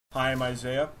Hi, I'm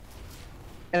Isaiah.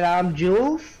 And I'm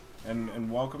Jules.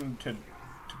 And welcome to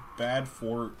Bad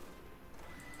Fort.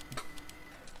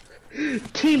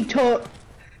 Team Fort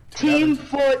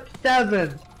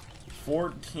 7.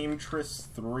 Fort Team Tris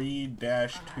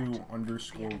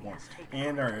 3-2_1.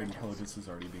 And our intelligence is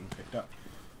already being picked up.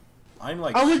 I'm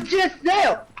like just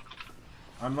there.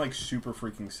 I'm like super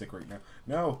freaking sick right now.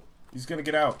 No, he's gonna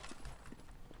get out.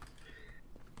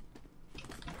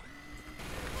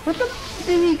 What the f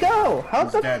did he go? How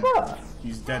He's the dead. fuck?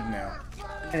 He's dead now.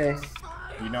 Hey.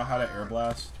 You know how to air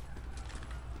blast?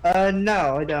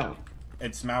 No, I don't.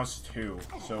 It's mouse 2.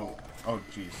 So, oh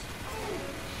jeez.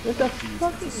 What the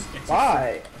fuck is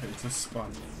why? It's a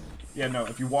spun. Yeah, no,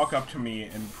 if you walk up to me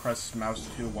and press mouse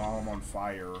 2 while I'm on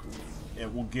fire,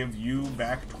 it will give you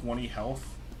back 20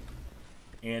 health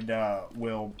and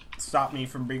will stop me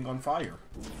from being on fire.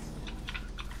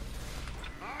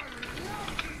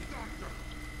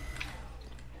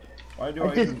 Why do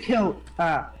I just killed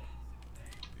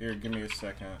Here, give me a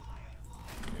second.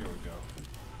 Here we go.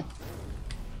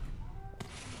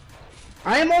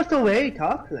 I am also very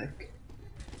toxic.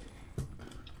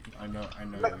 I know he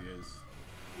is.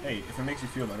 Hey, if it makes you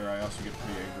feel better, I also get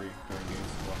pretty angry during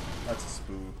games as well. That's a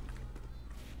spoo.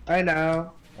 I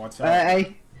know. What's up?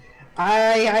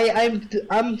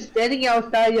 I'm standing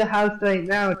outside your house right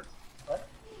now. What?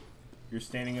 You're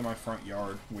standing in my front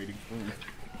yard waiting for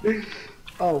me.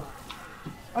 Oh.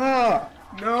 Oh.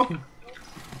 No!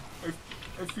 I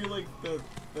feel like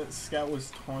that scout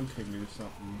was taunting or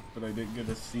something, but I didn't get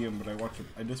to see him, but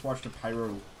I just watched a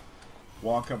pyro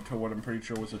walk up to what I'm pretty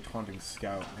sure was a taunting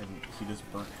scout, and he just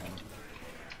burnt him.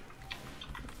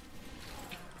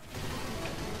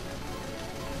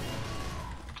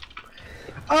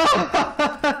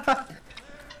 Oh!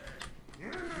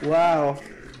 Wow.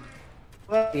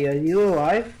 Well, are you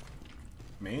alive?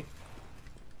 Me?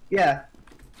 Yeah.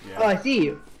 Yeah. Oh, I see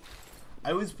you.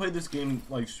 I always play this game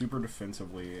like super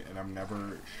defensively, and I'm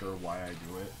never sure why I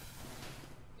do it.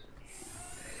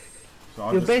 So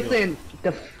I'll You're just basically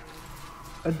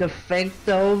a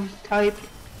defensive type.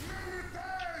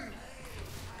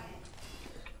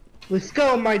 Let's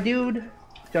go, my dude.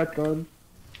 Shotgun.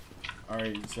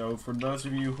 Alright, so for those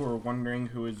of you who are wondering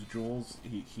who is Jules,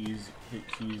 he's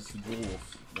Jules.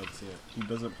 That's it. He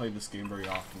doesn't play this game very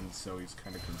often, so he's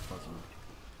kind of confuzzled.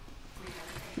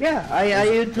 Yeah, I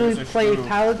usually play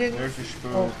Paladin. There's a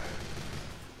spoo. Oh.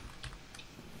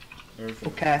 There's a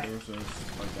guy.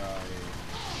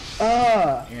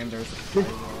 And there's a pyro.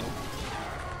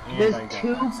 There's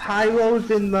two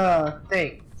pyros in the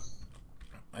thing.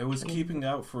 I was keeping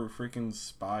out for a freaking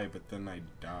spy, but then I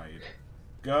died.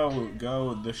 Go,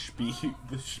 the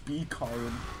spee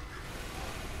card.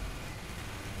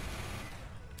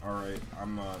 Alright,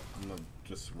 I'm a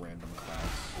just random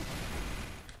class.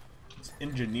 It's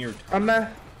engineer time.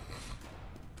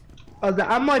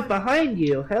 I'm right behind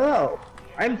you. Hello,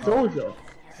 I'm Soldier.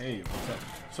 Hey, what's up?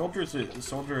 Soldier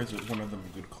is one of them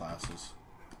good classes.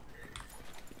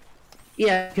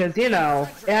 Yeah, because you know,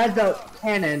 as a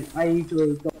cannon, I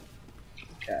usually go.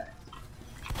 Okay.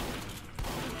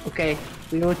 Okay,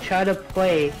 we will try to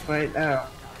play right now.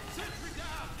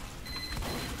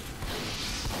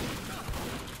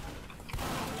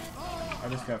 I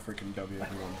just got freaking W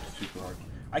everyone super hard.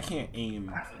 I can't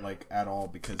aim like at all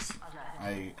because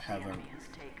I haven't.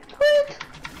 What?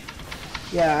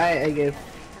 Yeah, I guess.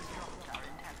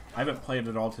 I haven't played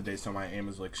at all today, so my aim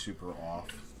is like super off.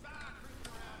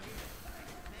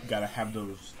 Gotta have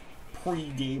those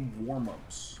pre-game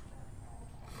warm-ups.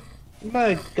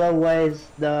 My go is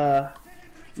the.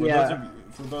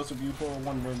 For those of you who are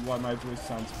wondering why my voice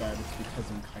sounds bad, it's because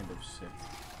I'm kind of sick.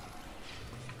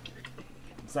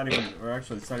 It's not even, or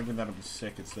actually, it's not even that I'm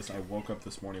sick. It's just I woke up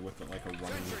this morning with like a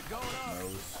running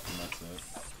nose, and that's it.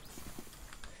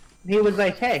 He was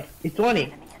like, "Hey, it's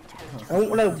 20. I don't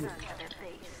wanna."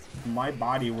 My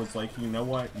body was like, you know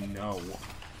what? No.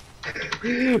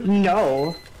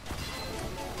 No.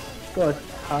 Go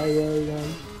tired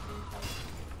again.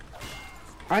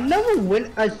 I never win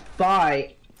a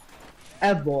spy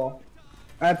ever.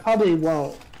 I probably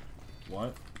won't.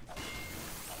 What?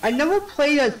 I never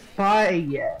played a spy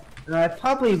yet, and I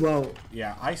probably won't.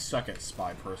 Yeah, I suck at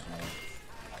spy personally.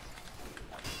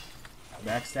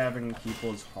 Backstabbing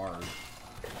people is hard.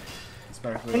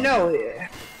 Especially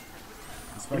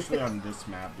especially on this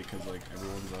map, because like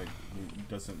everyone's like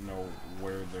doesn't know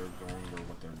where they're going or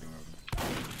what they're doing.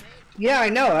 Yeah, I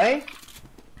know, right?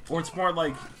 Or it's more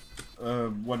like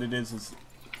what it is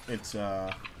it's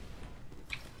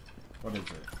what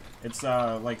is it? It's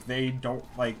like they don't,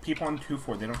 like people on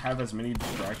 2-4, they don't have as many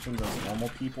distractions as normal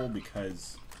people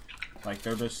because Like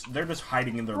they're just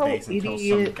hiding in their Oh, base until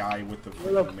idiot. some guy with the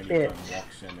Little freaking minigun bitch.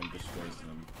 walks in and destroys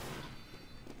them.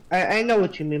 I know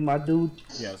what you mean, my dude.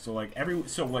 Yeah, so like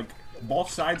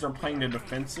both sides are playing the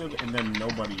defensive, and then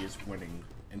nobody is winning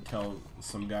until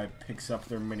some guy picks up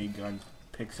their minigun,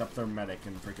 picks up their medic,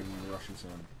 and freaking rushes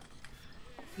in.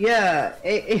 Yeah.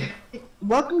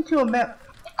 Welcome to a map.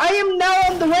 I am now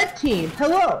on the red team.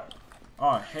 Hello.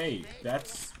 Oh, hey,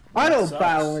 that Auto sucks.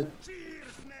 balance.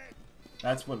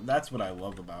 That's what I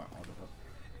love about auto.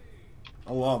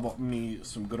 I love me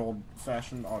some good old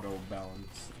fashioned auto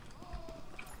balance.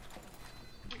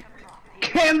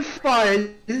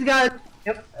 Campfire. This guy.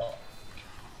 Yep.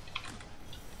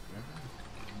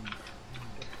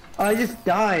 I just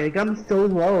died. Like, I'm so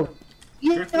low.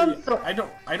 Yeah, I'm so...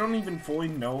 I don't even fully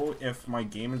know if my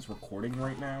game is recording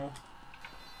right now.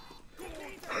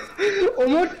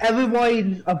 Almost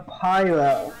everybody's a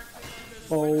pyro.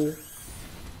 Oh.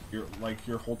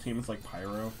 Your whole team is like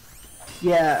pyro.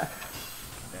 Yeah.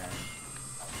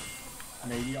 Damn.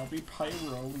 Maybe I'll be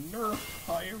pyro. Nerf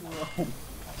pyro.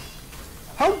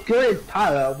 How good is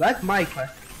pyro? That's my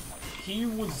question. He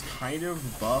was kind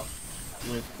of buffed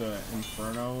with the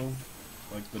Inferno,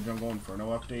 like the Jungle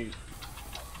Inferno update.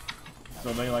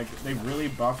 So they really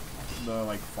buffed the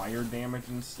like fire damage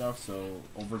and stuff. So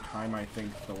over time, I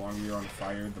think the longer you're on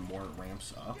fire, the more it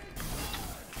ramps up.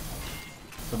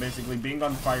 So basically, being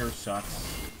on fire sucks.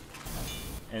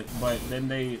 But then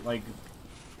they like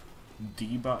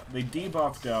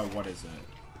debuffed what is it?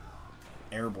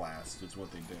 Air Blast is what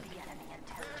they did.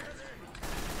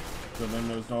 So then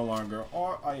there's no longer,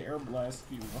 oh, I air blast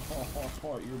you,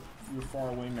 you're far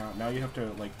away now. Now you have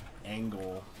to like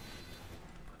angle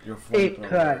your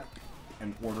flamethrower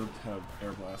in order to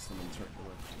air blast them in certain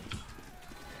directions.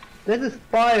 There's a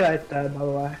spy right there, by the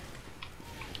way.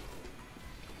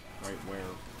 Right where?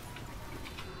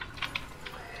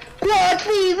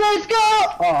 Let's go!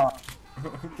 Oh.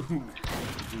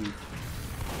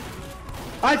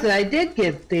 I said I did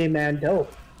give 3-man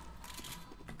dope.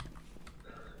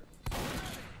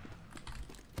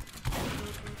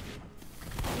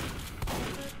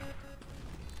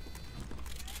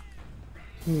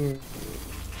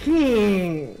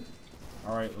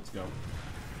 Alright, let's go.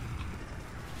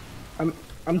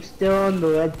 I'm still on the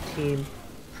red team.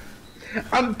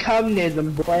 I'm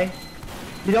communism, boy.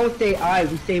 We don't say I,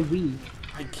 we say we.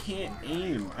 I can't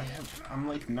aim. I'm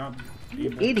like not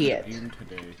able Idiot. to aim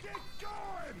today.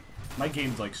 My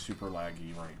game's like super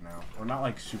laggy right now. Or not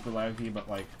like super laggy, but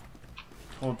like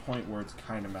to a point where it's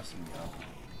kind of messing me up.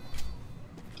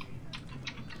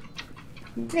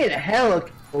 You made a hell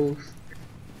of close.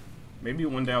 Maybe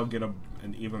one day I'll get an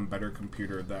even better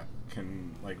computer that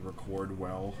can like record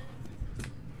well.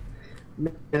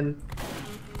 Man.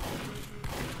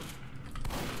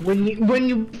 When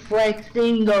you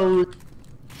flexing those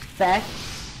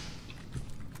facts.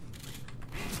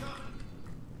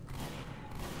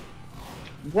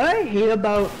 What I hate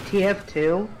about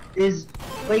TF2 is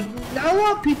like not a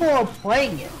lot of people are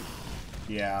playing it.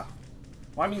 Yeah.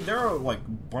 Well, I mean, there are like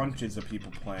bunches of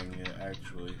people playing it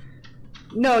actually.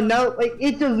 No, like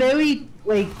it's a very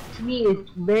like to me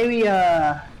it's very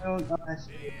I don't know.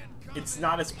 It's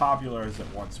not as popular as it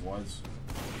once was.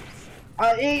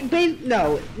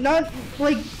 No, not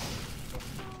like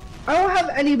I don't have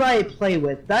anybody to play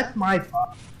with. That's my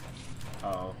fault.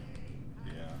 Oh,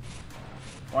 yeah.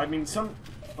 Well, I mean,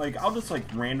 I'll just like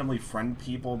randomly friend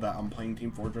people that I'm playing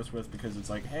Team Fortress with because it's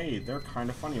like, hey, they're kind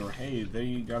of funny, or hey,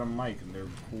 they got a mic and they're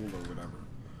cool or whatever.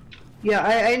 Yeah,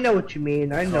 I know what you mean.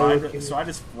 So I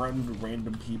just friend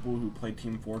random people who play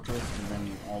Team Fortress, and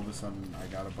then all of a sudden I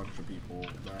got a bunch of people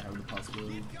that I have the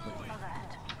possibility to play with.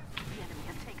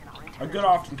 A good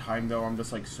often time though, I'm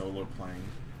just like solo playing,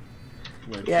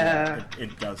 which yeah,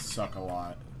 it does suck a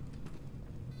lot.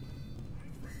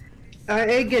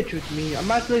 I get what you mean. I'm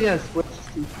actually gonna switch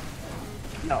to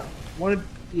no. I want to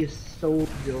be a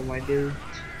soldier, my dude.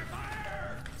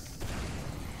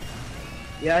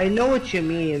 Yeah, I know what you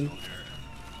mean.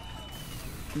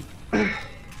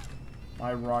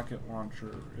 My rocket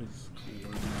launcher is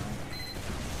cooler now.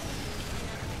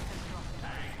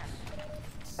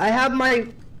 I have my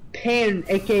pin,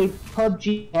 aka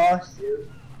PUBG lawsuit.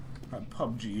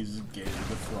 PUBG is gay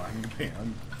with a frying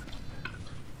pan.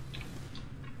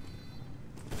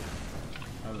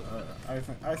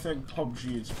 I think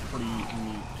PUBG is pretty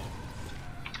neat.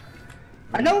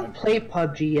 I don't play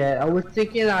PUBG yet. I was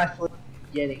thinking I was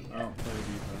getting. I don't play it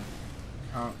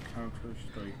either.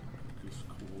 Counter-Strike is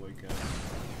cool, I guess.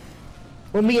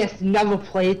 Well, me, I've never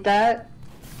played that.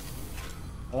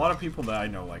 A lot of people that I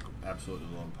know like absolutely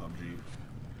love PUBG.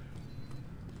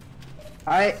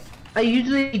 I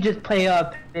usually just play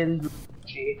up in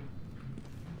G.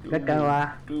 Not gonna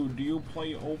lie. Dude, do you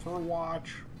play Overwatch?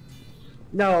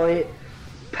 No,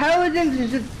 Paladins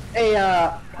is just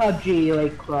a PUBG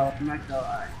like club. I'm not gonna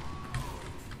lie.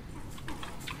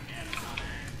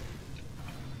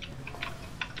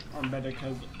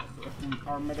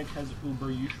 Our medic has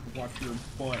Uber. You should watch your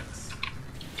butts.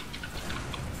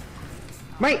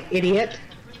 My idiot.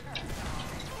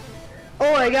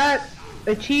 Oh, I got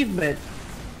achievement.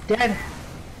 Dead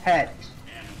hat.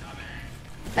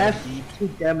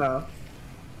 F2 demo.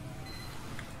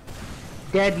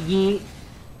 Dead yeet.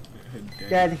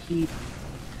 Dead heat.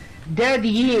 Dead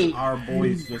yeet. Our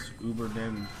boys just Ubered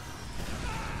in.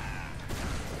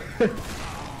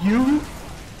 You?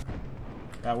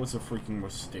 That was a freaking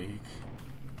mistake.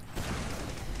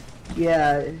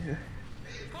 Yeah.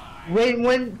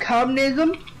 When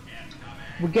communism?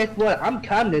 Well, guess what? I'm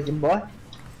communism, boy.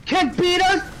 Can't beat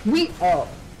us. Oh.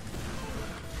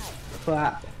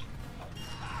 Crap.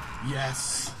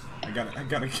 Yes. I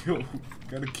gotta kill.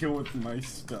 Gotta kill with my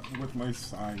with my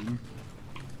sign.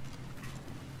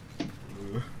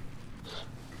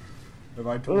 Have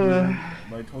I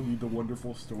told you the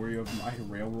wonderful story of my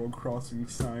railroad crossing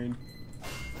sign?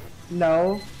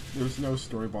 No. There's no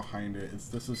story behind it. It's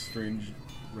just a strange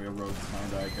railroad sign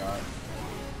that I got.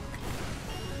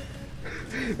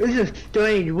 This is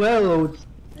strange railroad.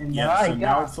 And yeah, so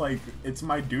now it's like, it's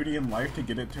my duty in life to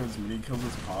get it to as many kills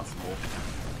as possible.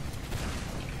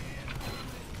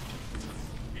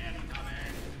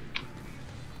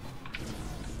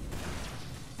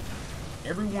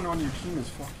 Everyone on your team is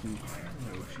fucking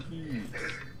jeez.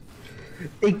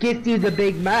 It gets you the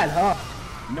big mad, huh?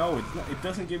 No, it's not, it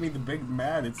doesn't give me the big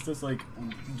mad. It's just like,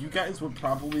 you guys would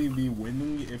probably be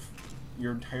winning if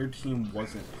your entire team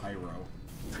wasn't Pyro.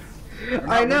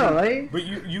 I know, winning, right? But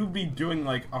you'd be doing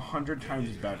like 100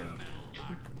 times better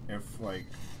if like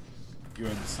you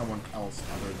had someone else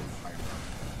other than Pyro.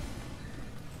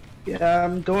 Yeah,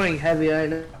 I'm going heavy right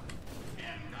now.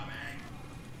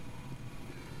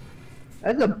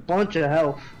 That's a bunch of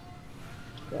health.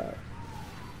 God.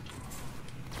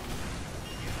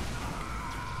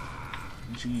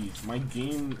 Jeez, my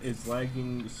game is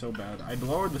lagging so bad. I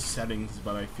lowered the settings,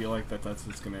 but I feel like that's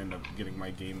what's gonna end up getting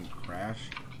my game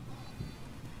crashed.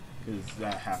 Because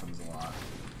that happens a lot.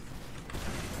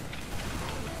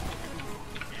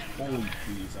 Holy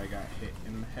jeez, I got hit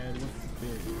in the head with the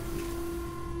big.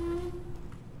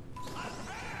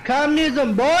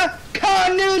 Communism, boy!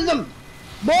 Communism!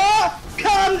 Boy!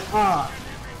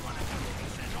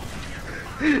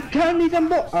 Communism,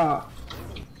 boy!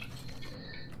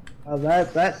 Oh,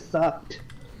 that sucked.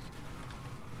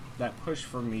 That push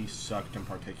for me sucked in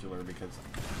particular because,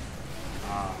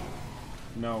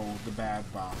 no, the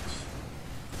bad box.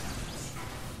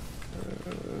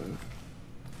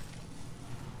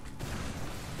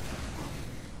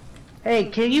 Hey,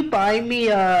 can you buy me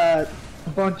a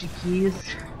bunch of keys?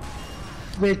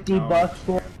 50 bucks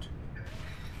for?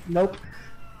 Nope.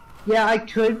 Yeah, I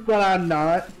could, but I'm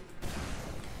not.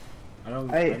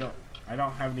 I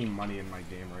don't have any money in my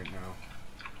game right now.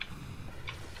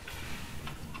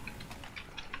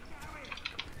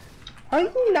 Are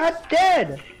you not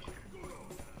dead?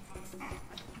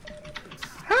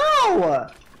 How?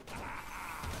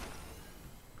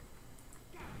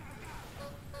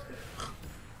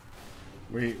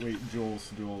 Wait,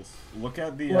 Jules. Look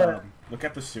at the look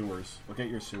at the sewers. Look at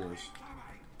your sewers.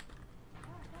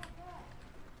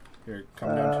 Here,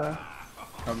 come down.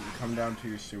 Come down to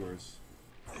your sewers.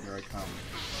 Here I come.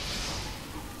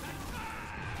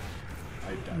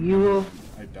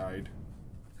 I died.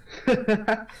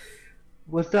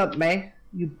 What's up, man?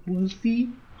 You pussy?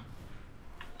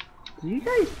 Did you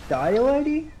guys die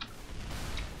already?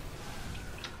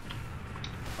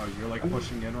 Oh, you're like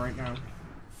pushing in right now?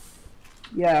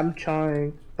 Yeah, I'm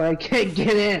trying, but I can't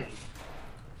get in.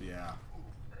 Yeah.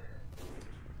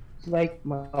 It's like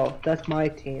oh, that's my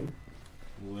team.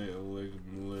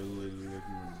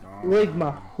 Lick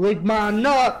my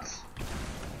nuts!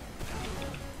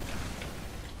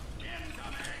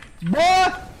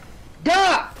 Boy!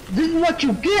 Duh! This is what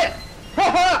you get!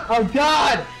 Haha! Oh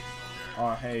god!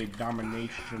 Oh hey,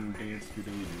 domination dance do.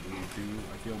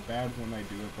 I feel bad when I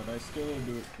do it, but I still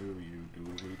do it to you.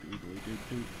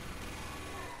 Do.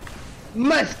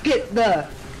 Must get the...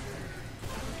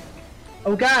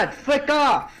 Oh god, flick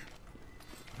off!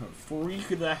 Freak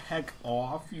the heck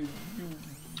off, you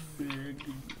big...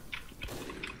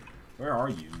 Where are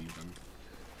you even?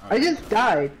 I just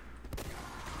died.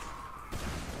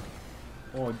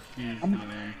 Oh jeez,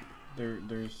 man.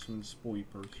 There's some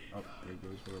spoipers. Oh, there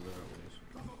goes whatever that was.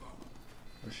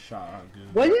 A shotgun.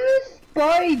 What is this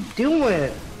spy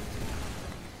doing?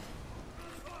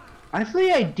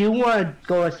 Actually, I do want to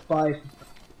go a spy.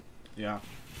 Yeah.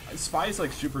 Spy is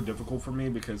like super difficult for me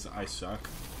because I suck.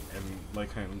 And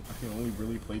like I can only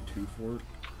really play 2 for it.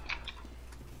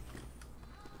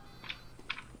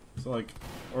 So like,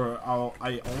 or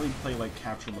I only play like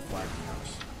capture the flag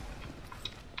maps.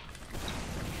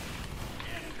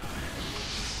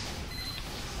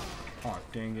 Oh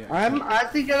dang it! I'm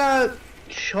actually gonna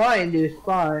try and do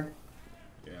spy.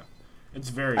 Yeah, it's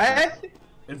very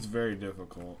it's very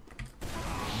difficult.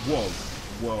 Whoa,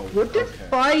 whoa. What does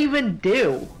spy even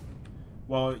do?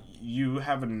 Well, you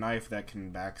have a knife that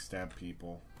can backstab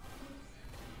people.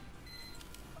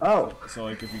 Oh. So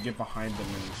like, if you get behind them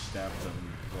and you stab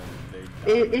them, then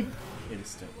they die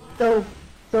instantly. So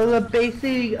the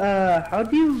basic, how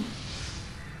do you...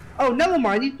 Oh, never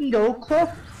mind, you can go close.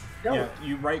 No. Yeah,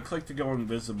 you right click to go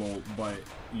invisible, but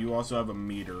you also have a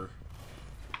meter.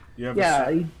 You have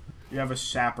you have a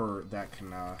sapper that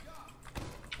can,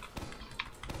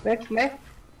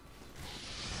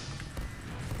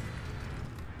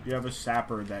 You have a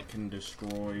sapper that can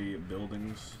destroy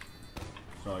buildings.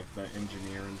 So like the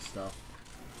engineer and stuff.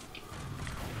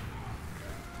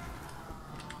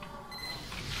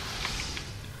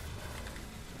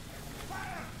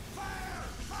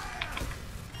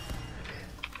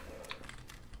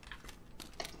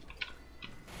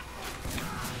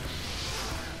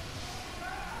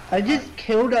 I just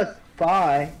killed a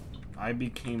spy. I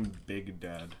became Big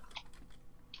Dead.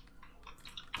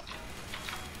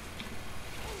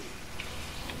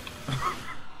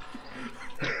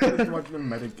 Just watching the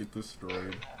medic get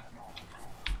destroyed.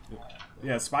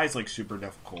 Yeah, Spy's like super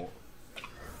difficult.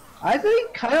 I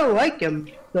think kind of like him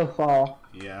so far.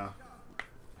 Yeah.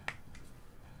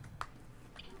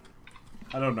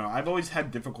 I don't know. I've always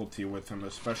had difficulty with him,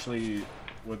 especially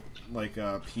with like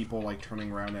people like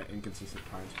turning around at inconsistent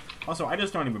times. Also, I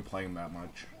just don't even play him that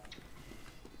much,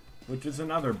 which is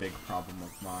another big problem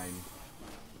of mine.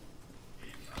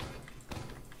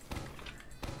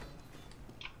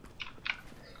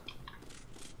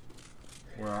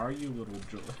 Where are you, little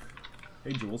Jules?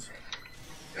 Hey, Jules.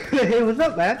 Hey, what's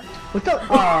up, man? What's up?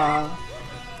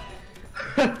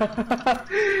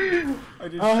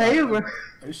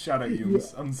 I shot at you.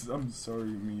 I'm sorry,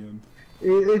 man.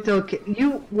 It's okay.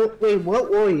 Wait, what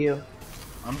were you?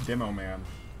 I'm Demo Man.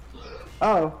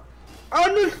 Oh.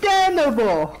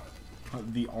 Understandable!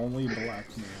 The only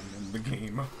black man in the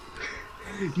game.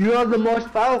 You are the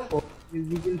most powerful.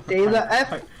 You can say the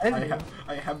F.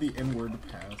 I have the inward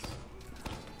pass.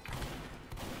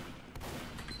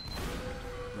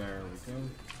 There we go.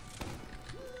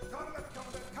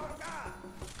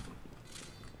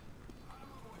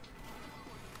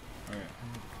 Alright.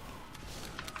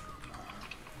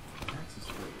 Max is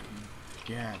 14.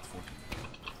 Yeah, it's 14.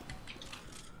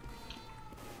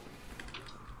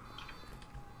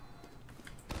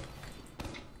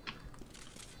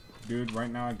 Dude,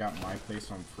 right now I got my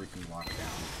place on freaking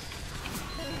lockdown.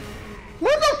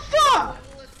 What the fuck?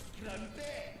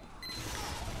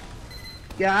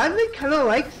 Yeah, I think kind of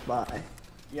like Spy.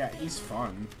 Yeah, he's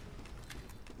fun.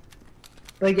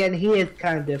 But again, he is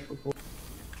kind of difficult.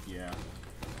 Yeah.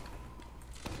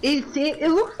 It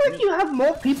looks like you have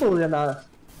more people than us.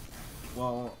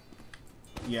 Well,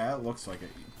 yeah, it looks like it.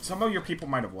 Some of your people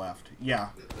might have left. Yeah.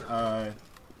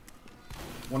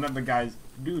 One of the guys...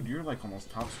 Dude, you're like almost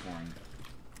top scoring.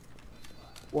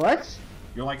 What?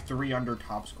 You're like 3 under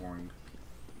top scoring.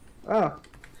 Oh.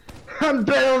 I'm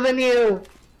better than you!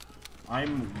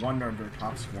 I'm 1 under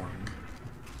top scoring.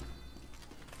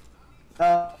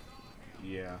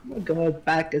 Yeah. I'm gonna go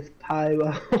back as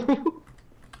Pyro.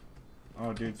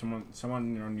 Oh, dude,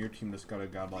 someone on your team just got a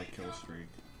godlike kill streak.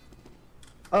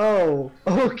 Oh,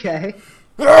 okay.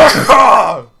 That's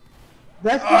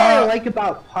what I like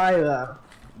about Pyro.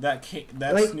 That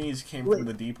sneeze came from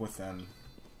the deep within.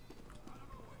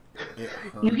 It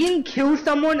hurt. You can kill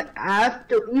someone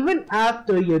even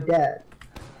after you're dead.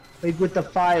 Like with the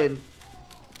fire.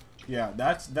 Yeah,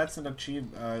 that's an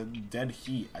achieved dead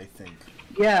heat, I think.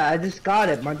 Yeah, I just got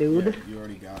it, my dude. Yeah, you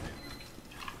already got it.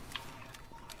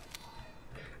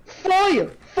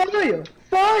 Fire! Fire!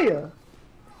 Fire!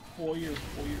 Fire!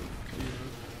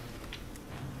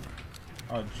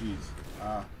 Oh,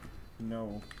 jeez.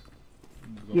 No.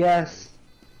 Yes.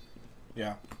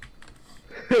 Yeah.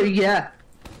 Yeah.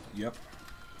 Yep.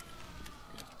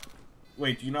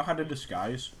 Wait, do you know how to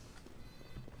disguise?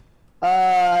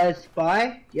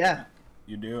 Spy? Yeah.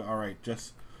 You do? Alright,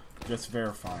 just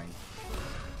verifying.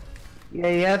 Yeah,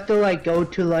 you have to like go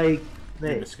to like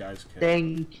the disguise kit.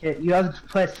 thing kit. You have to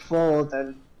press full,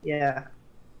 then yeah.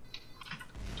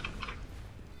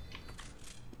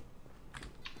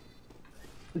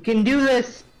 We can do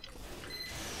this.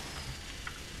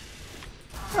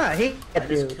 Ah, he I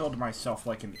just killed myself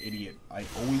like an idiot. I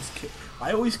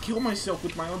always kill myself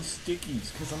with my own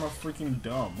stickies because I'm a freaking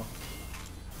dumb.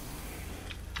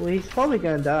 Well, he's probably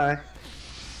gonna die.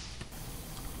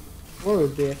 A little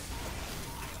bit.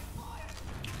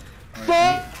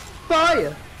 Right,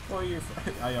 Fire! well,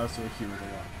 I also hear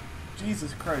that.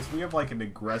 Jesus Christ, we have like an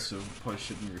aggressive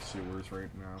push in your sewers right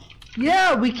now.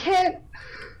 Yeah, we can't.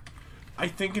 I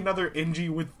think another NG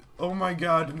with. Oh my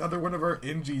god, another one of our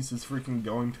NGs is freaking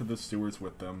going to the sewers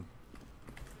with them.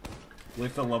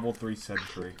 With a level 3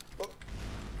 sentry.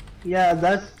 Yeah,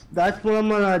 that's what I'm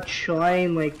gonna try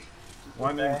and like. Well,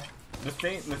 I mean, the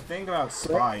thing about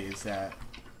Spy is that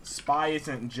Spy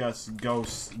isn't just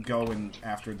going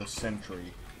after the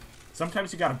sentry.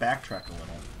 Sometimes you gotta backtrack a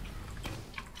little.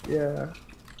 Yeah.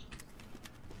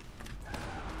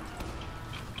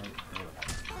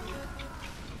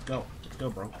 Let's go,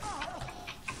 bro.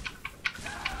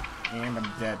 And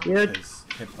I'm dead Yeah. because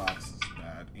hitbox is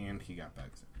bad, and he got back.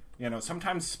 You know,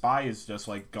 sometimes Spy is just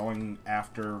like going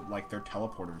after like their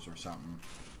teleporters or something.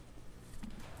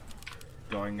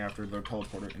 Going after their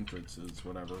teleporter entrances,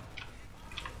 whatever.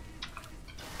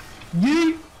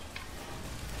 Yeet!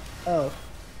 Oh.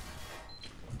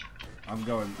 I'm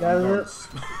going. Yeah,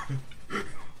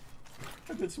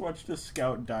 I just watched a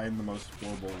scout die in the most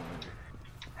horrible way.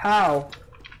 How?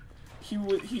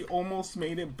 He almost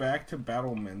made it back to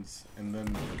battlements, and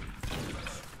then.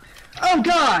 Oh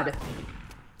God!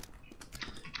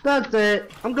 That's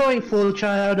it. I'm going full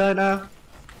child right now.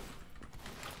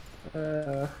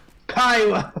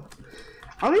 Pyro.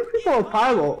 How many people are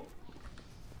Pyro?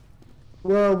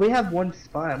 Well, we have one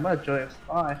spy. I'm gonna join a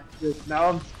spy. Because now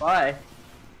I'm spy.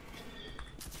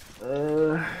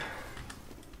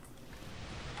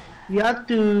 You have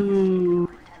to.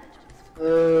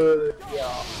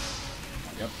 Yeah.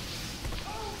 Yep.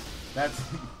 That's.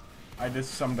 I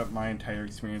just summed up my entire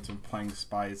experience of playing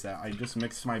Spy. Is that I just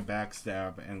mixed my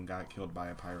backstab and got killed by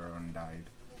a pyro and died.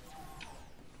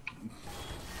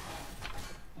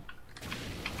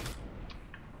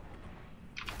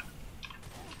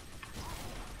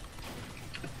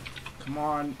 Come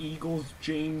on, Eagles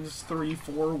James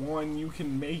 341, you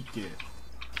can make it.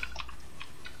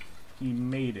 He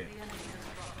made it.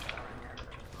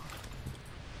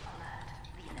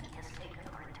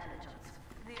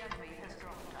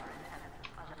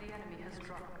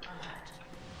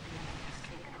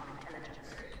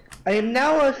 I am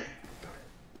now a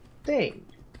thing.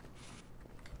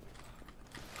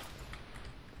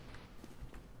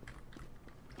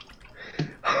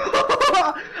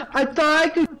 I thought I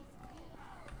could.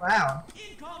 Wow.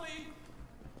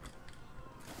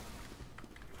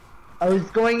 I was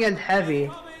going in heavy.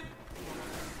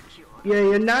 Yeah,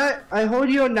 you're not. I heard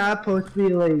you're not supposed to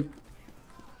be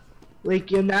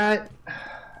like you're not.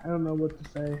 I don't know what to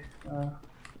say.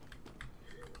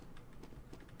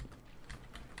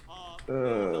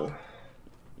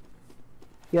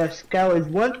 Yeah, scout is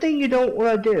one thing you don't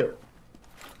want to do.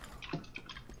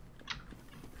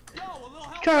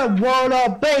 Try to wall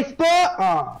up baseball.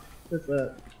 Ah, that's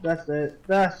it. That's it.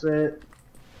 That's it.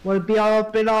 Want to be all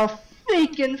up in all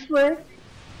freaking flick?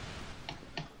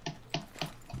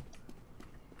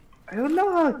 I don't know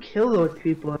how to kill those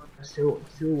people in the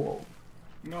sewer.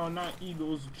 No, not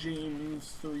Eagles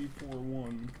James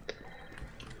 341.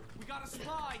 We got a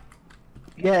spy.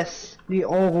 Yes, we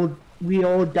all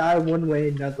die one way or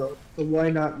another, so why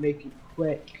not make it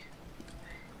quick?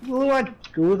 You want to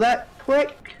do that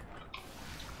quick?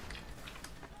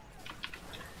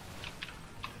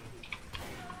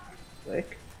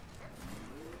 Quick.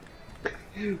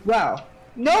 Wow.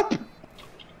 Nope!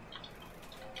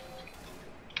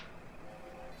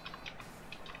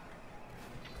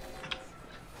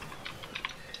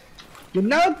 You're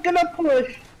not gonna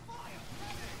push!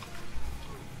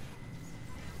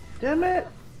 Damn it!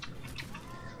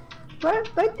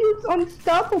 That dude's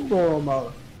unstoppable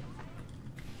almost.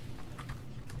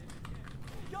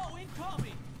 Yo,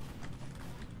 incoming.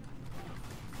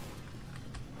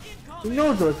 He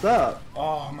knows what's up.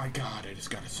 Oh my god, I just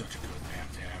got such a good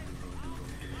backstab.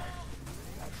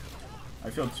 I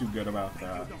feel too good about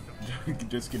that.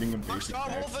 Just getting a basic in the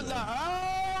backstab.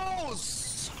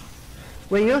 house.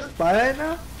 Wait, you're a spy right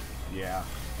now? Yeah.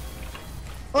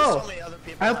 Oh,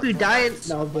 I hope you die in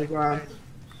no, like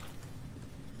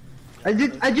I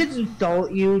just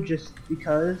insult you just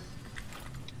because.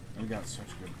 I got such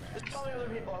good Just backs. tell me other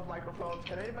people have microphones.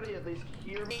 Can anybody at least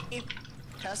hear me?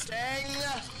 Testing.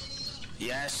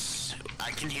 Yes,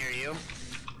 I can hear you.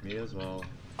 Me as well.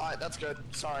 Alright, that's good.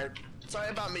 Sorry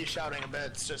about me shouting a bit.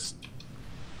 It's just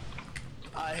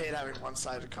I hate having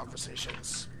one-sided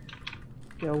conversations.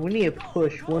 Yeah, we need to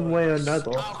push one way or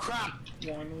another. Oh crap!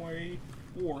 one way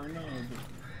or another.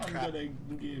 I'm gonna get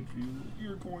you.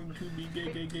 You're going to be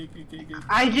gay.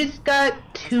 I just got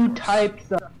 2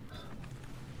 types of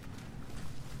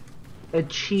Somebody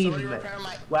achievement. repair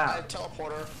my Wow.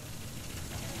 teleporter.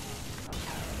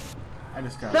 I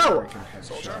just got So- a freaking headshot.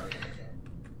 Soldier.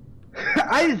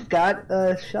 I just got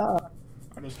a shot.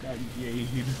 I just got gayed.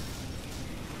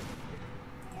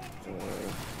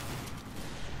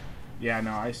 Yeah,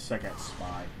 no, I suck at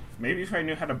spy. Maybe if I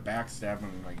knew how to backstab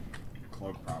and like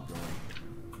cloak properly.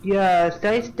 Yeah,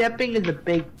 sidestepping is a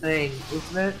big thing,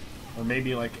 isn't it? Or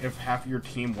maybe like if half your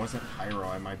team wasn't pyro,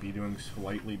 I might be doing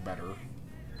slightly better.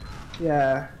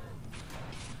 Yeah.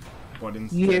 But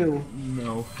instead, You.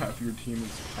 no, half your team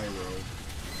is pyro.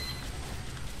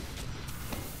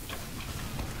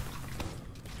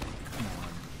 Come on.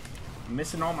 I'm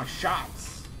missing all my shots.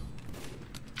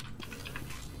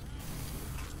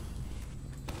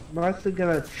 I'm also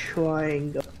gonna try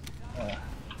and go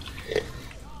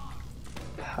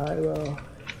pyro.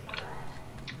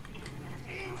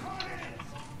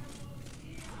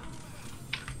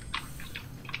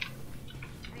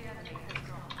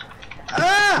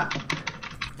 Ah!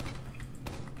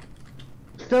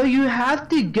 So you have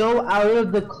to go out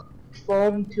of the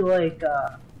foam to like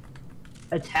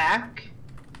attack?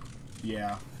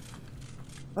 Yeah.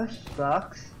 That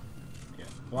sucks. Yeah.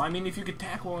 Well, I mean, if you could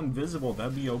tackle invisible,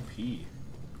 that'd be OP.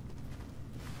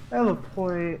 I have a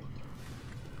point.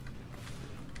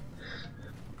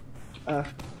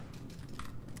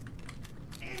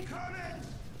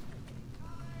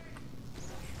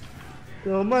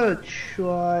 So I'm gonna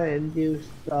try and do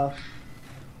stuff.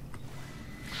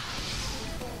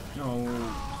 No,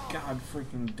 god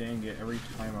freaking dang it, every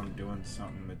time I'm doing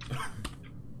something, it...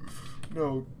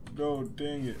 No,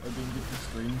 dang it, I didn't get the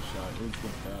screenshot, it was the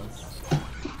best.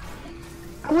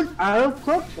 I was out of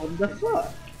club from the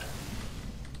fuck.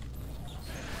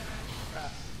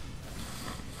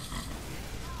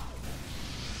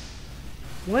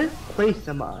 What place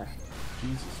am I?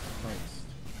 Jesus Christ.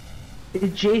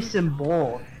 It's Jason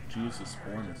Bourne. Jesus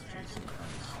born is Jason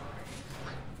Christ.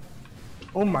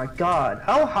 Oh my god,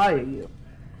 how high are you?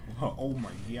 Oh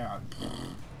my god.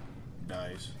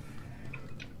 Dies.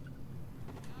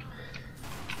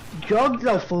 Drugs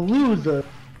are for losers.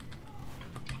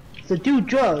 So do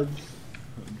drugs.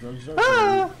 Drugs are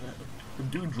Ah!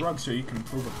 do drugs so you can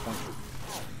prove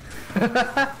a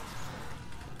point.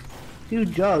 Do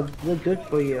drugs, they're good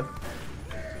for you.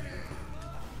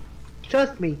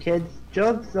 Trust me, kids,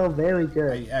 drugs are very I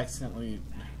good. accidentally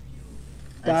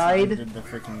Died? did the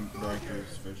freaking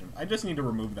director's vision. I just need to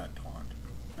remove that taunt.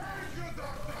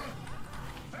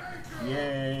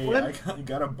 Yay! What? I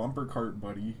got a bumper cart,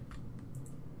 buddy.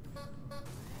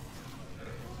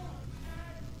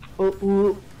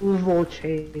 Uvo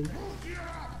chain.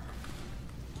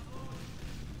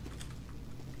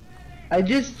 I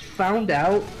just found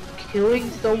out killing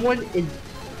someone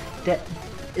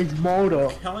is mortal.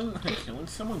 Killing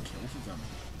someone kills them.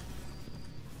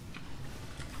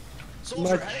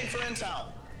 Soldier, Much- heading for intel.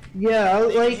 Yeah,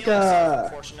 Leaving like himself,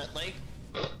 unfortunately.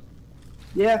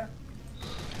 yeah.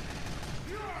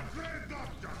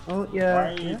 Oh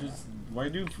yeah. Why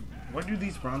do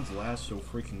these rounds last so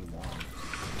freaking long?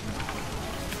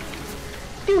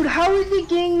 Dude, how is he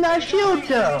getting that shield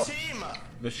though? Team.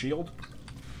 The shield?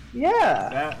 Yeah.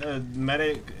 That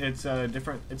medic, it's a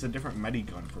different medi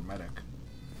gun for medic.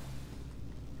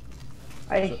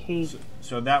 I hate.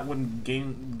 So that one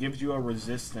gives you a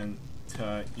resistant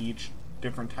to each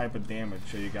different type of damage.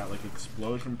 So you got like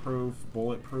explosion proof,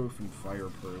 bulletproof, and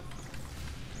fireproof.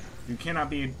 You cannot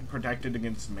be protected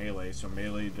against melee, so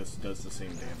melee just does the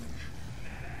same damage.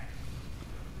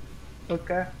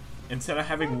 Okay. Instead of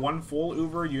having one full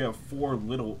Uber, you have 4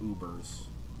 little Ubers.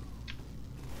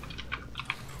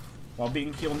 While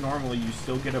being healed normally, you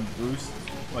still get a boost,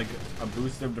 like a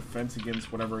boost of defense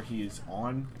against whatever he is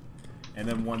on. And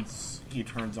then once he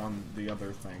turns on the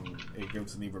other thing, it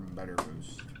gives an even better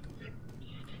boost.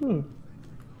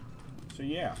 So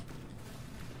yeah.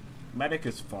 Medic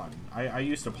is fun. I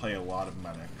used to play a lot of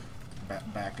Medic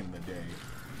back in the day.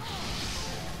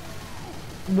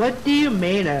 What do you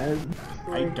main as?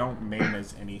 I don't main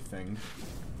as anything.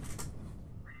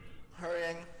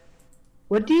 Hurrying.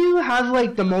 What do you have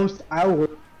like the most hours?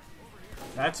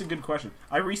 That's a good question.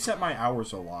 I reset my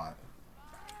hours a lot.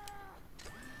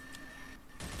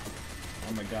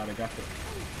 Oh my god, I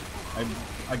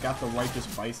got the righteous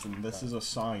bison. This is a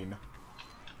sign.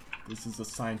 This is a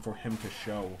sign for him to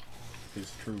show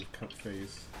his true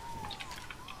face.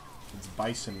 It's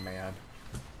Bison Man.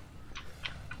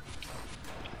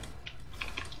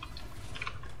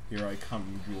 Here I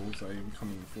come, Jules. I am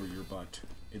coming for your butt.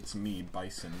 It's me,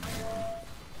 Bison.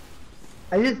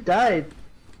 I just died.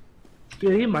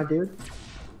 Screw you, my dude.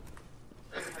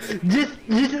 Just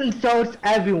insults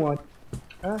everyone.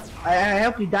 Huh? I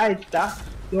hope you died, stop.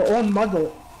 Your own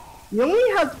mother. You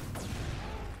only have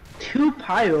 2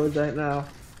 pyros right now.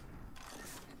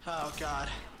 Oh god.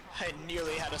 I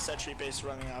nearly had a sentry base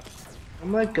running up. Oh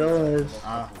my god.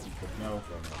 No.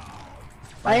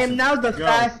 I am now the Go.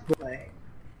 fast boy.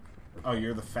 Oh,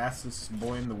 you're the fastest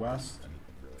boy in the West?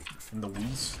 In the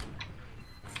West?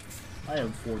 I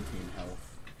have 14 health.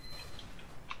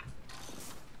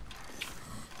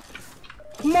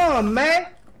 Come on, man.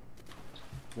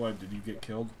 What, did you get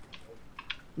killed?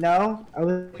 No, I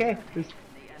was okay. Just...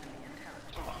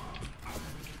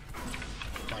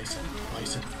 Bison,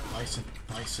 Bison, Bison,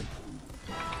 Bison.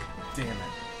 Damn it.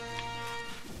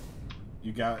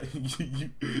 You got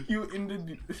you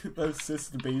ended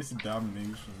assist-based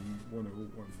domination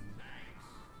 101.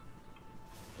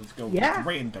 Let's go. Yeah.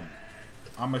 Random.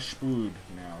 I'm a spood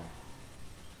now.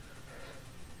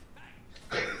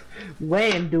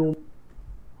 Random.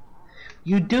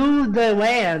 You do the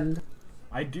land.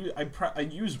 I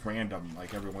use random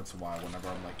like every once in a while whenever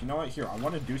I'm like, you know what, here, I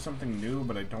want to do something new,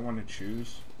 but I don't want to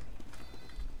choose.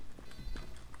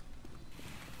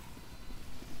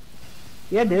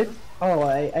 Yeah, dude. Oh,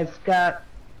 I've got...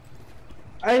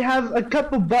 I have a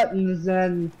couple buttons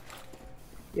and...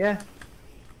 Yeah.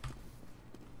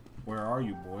 Where are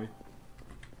you, boy?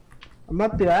 I'm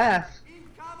up your ass.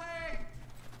 Incoming!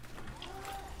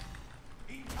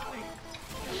 Incoming!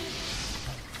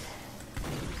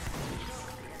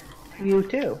 You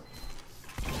too.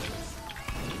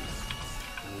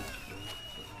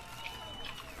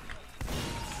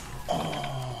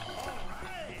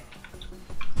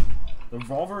 The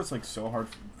revolver is like so hard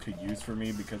to use for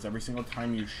me because every single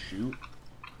time you shoot,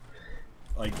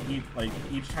 like each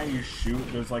time you shoot,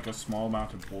 there's like a small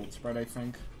amount of bullet spread, I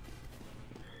think.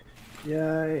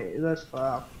 Yeah, that's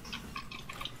fine.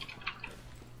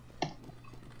 I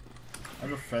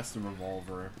have a festive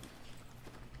revolver.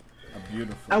 A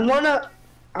beautiful. I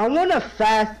want a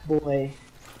fast boy.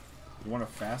 You want a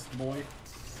fast boy?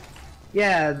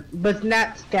 Yeah, but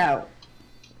not scout.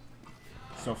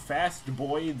 So fast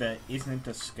boy that isn't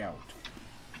a scout.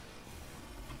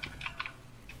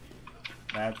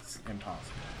 That's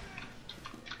impossible.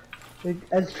 Like,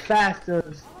 as fast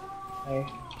as...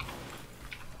 Okay.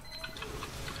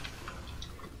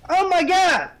 Oh my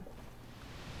god!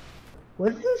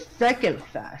 What's the second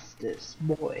fastest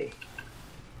boy?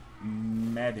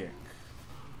 Medic.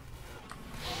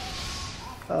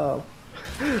 Oh.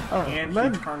 Oh, And he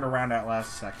turned around at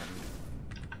last second.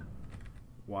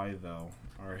 Why though?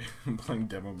 Alright, I'm playing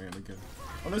Demo Man again.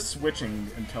 I'm just switching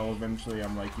until eventually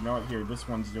I'm like, you know what, here, this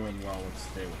one's doing well, let's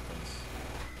stay with this.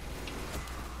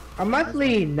 I'm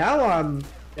actually, now I'm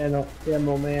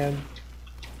Demo Man.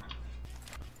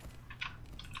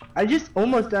 I just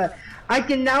almost died. I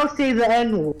can now say the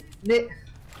N-word.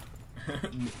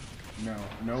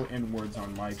 No N-words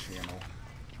on my channel.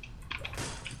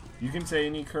 You can say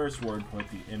any curse word but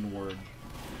the N-word.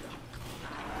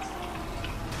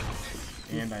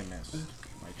 And I missed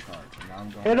my charge. And now I'm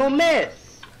going. It'll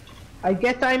miss. I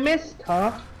guess I missed,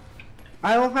 huh?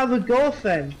 I don't have a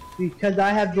girlfriend because I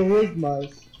have the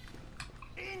Ligmas.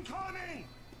 Incoming!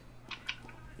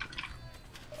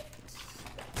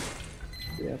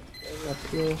 Yep, up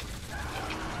here.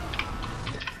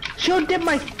 She'll dip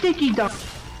my sticky dump.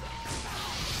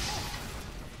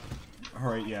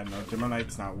 Alright, yeah, no,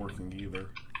 Demonite's not working either.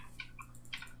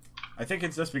 I think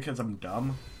it's just because I'm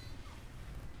dumb.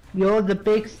 You're the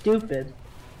big stupid.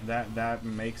 That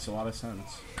makes a lot of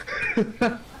sense.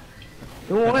 Don't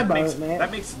worry about it, man.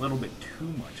 That makes a little bit too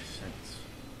much sense.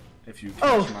 If you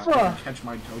catch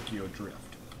my Tokyo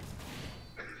drift.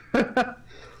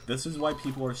 This is why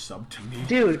people are sub to me.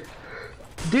 Dude,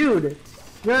 you're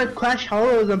gonna Clash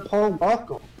Hollows and Paul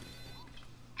Walker.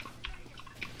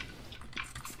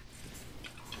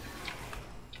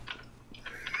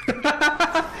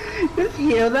 Just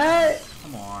hear that?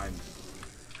 Come on.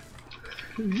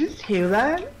 Just hear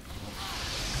that?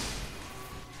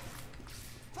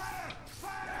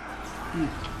 Right,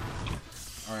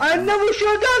 I never should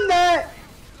have done that!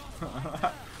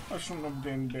 I shouldn't have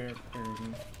done that.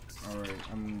 Alright,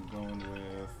 I'm going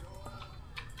with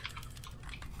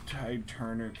Tide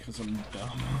Turner because I'm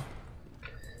dumb.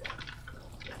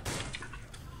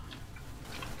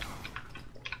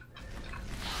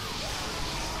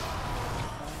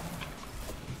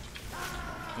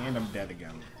 And I'm dead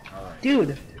again. Alright.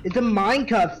 Dude, it's a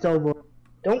Minecraft server.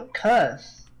 Don't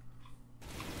cuss.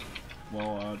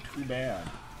 Well, too bad.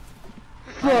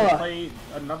 I Fuck. play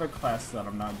another class that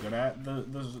I'm not good at,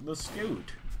 the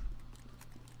Scout.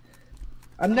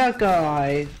 I'm not gonna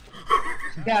lie.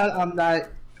 Yeah, I'm not.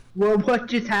 Well, what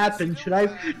just happened? Should I?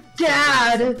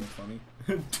 Dad! Something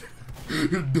funny.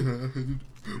 Dad,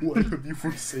 why have you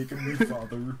forsaken me,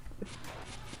 Father?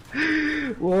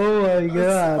 Oh my A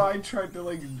god. spy tried to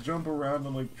like jump around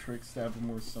and like trick stab him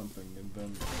or something, and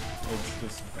then it's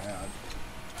just bad.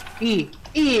 E!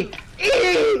 E-gay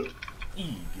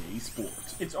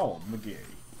sports. It's all McGay.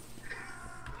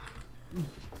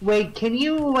 Wait, can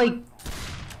you like?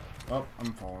 Oh,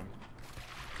 I'm falling.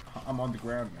 I'm on the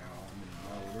ground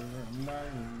now. I'm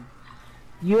dying.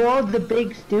 You're the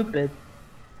big stupid.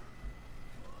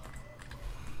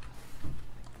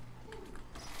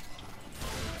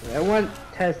 I want to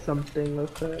test something real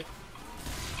quick.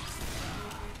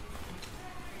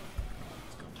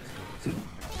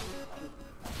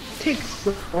 Takes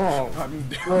so long. I'm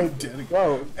Like, dead.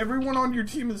 whoa. Everyone on your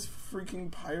team is freaking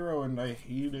pyro, and I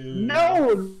hate it.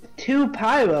 No, 2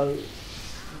 pyros.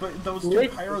 But those 2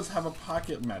 Lit- pyros have a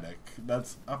pocket medic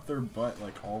that's up their butt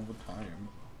like all the time.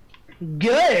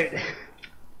 Good.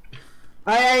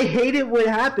 I hate it when it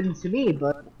happens to me,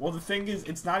 but Well, the thing is,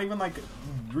 it's not even like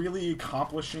really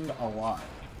accomplishing a lot.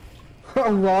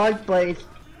 a lot, but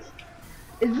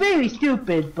it's very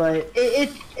stupid. But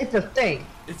it's a thing.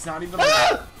 It's not even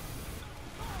like,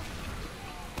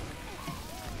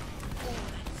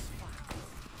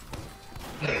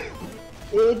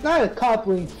 It's not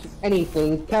accomplishing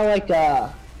anything. It's kind of like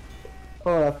yeah,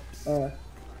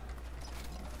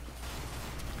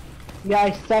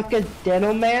 I suck as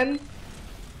Dental Man.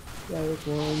 Yeah, there's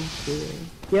 1, 2.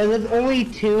 Yeah, there's only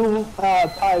 2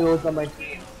 pyros on my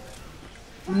team.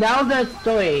 Now there's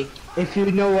 3, if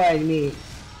you know what I mean.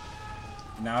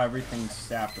 now everything's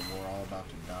sapped and we're all about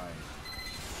to die.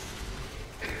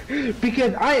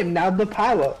 Because I am now the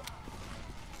pyro.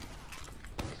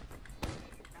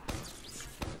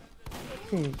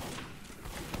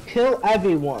 Kill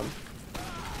everyone.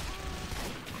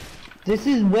 This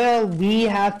is where we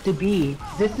have to be.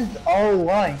 This is our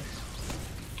life.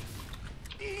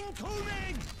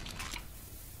 Incoming!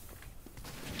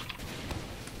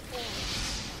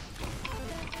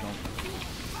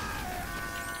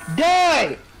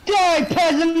 Die! Die,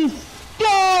 peasants!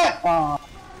 Die! Aw.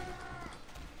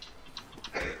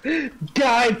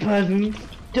 Die, peasants!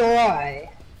 Die!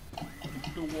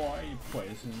 The why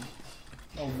present.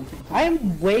 Oh,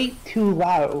 I'm way too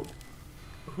loud.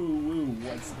 ooh,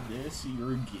 what's this?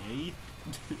 You're gay?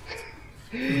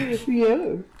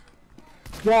 Yeah.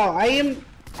 No,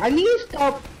 I need to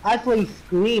stop actually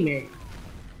screaming.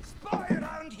 Spy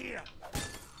around here!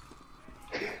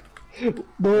 The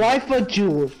life of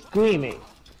Jules screaming.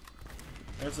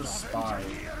 There's a spy.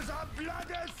 Here's a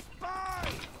bloody spy!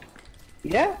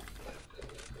 Yeah?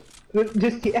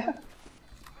 Just, yeah.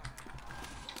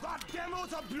 That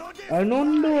demo's a bloody I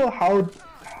don't know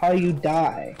how you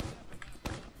die.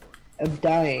 I'm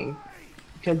dying.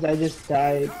 Because I just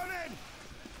died. Coming!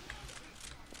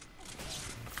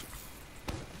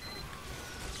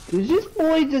 Does this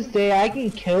boy just say I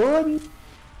can kill him?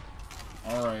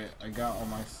 Alright, I got all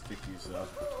my stickies up.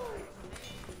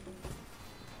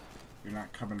 You're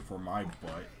not coming for my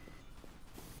butt.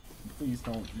 Please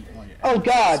don't eat my Oh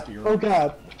god! spear. Oh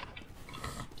god.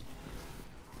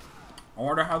 I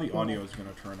wonder how the audio is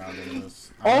gonna turn out in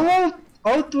this. All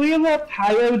 3 of the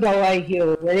pyros are right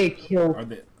here, ready to kill. Are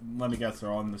they? Let me guess. They're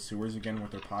all in the sewers again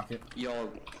with their pocket. Yo,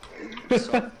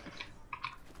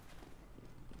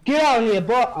 Get out of here,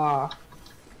 boy!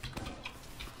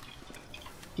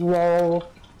 Lol.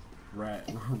 Rag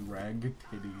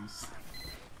titties.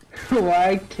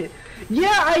 Like,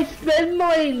 yeah, I spend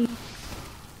my.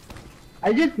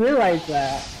 I just realized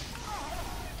that.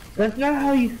 That's not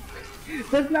how you.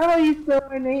 That's not how you spell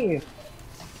my name.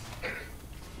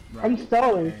 I'm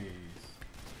sorry. Rags.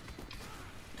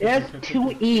 It has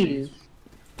 2 E's.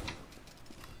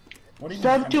 What do you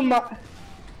Sub mean? to my.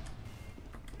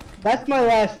 That's my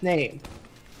last name.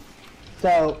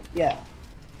 So yeah.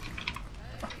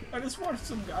 I just watched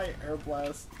some guy air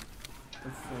blast the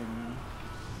thing.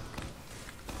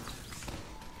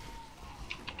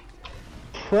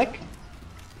 Click.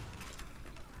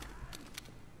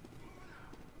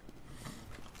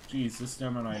 Jeez, this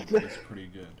Gemini is pretty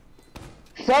good.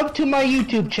 Sub to my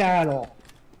YouTube channel.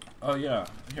 Oh yeah,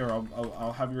 here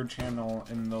I'll have your channel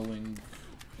in the link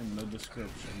in the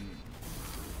description.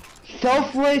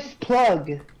 Selfless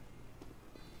plug.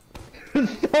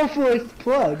 Selfless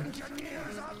plug.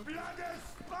 Here's a bloody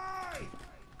spy!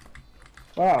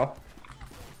 Wow.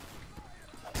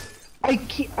 I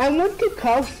want to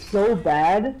cough so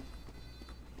bad.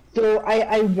 So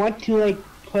I want to like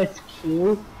press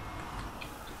Q.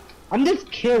 I'm just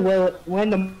kill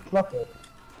random fucker.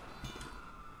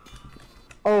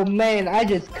 Oh man, I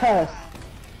just cussed.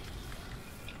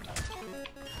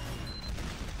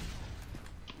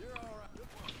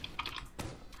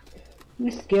 You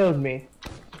scared me.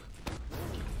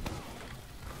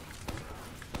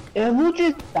 It will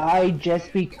just die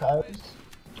just because.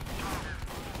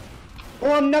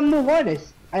 Oh, I'm number one.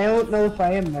 I don't know if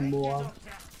I am number one.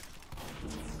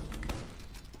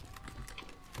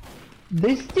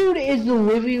 This dude is the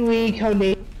living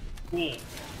reincarnation.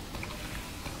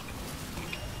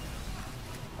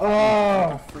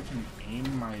 Oh. If I freaking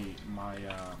aim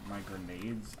my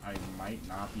grenades, I might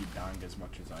not be dying as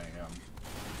much as I am.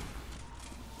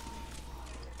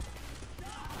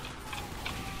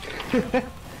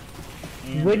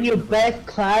 When your best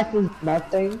class is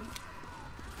nothing.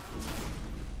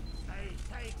 Hey,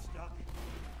 take stock.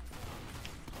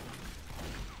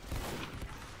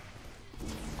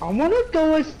 I wanna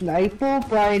go a sniper,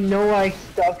 but I know I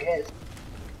suck at.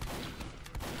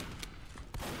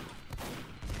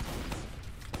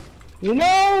 You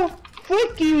know,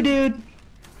 frick you, dude.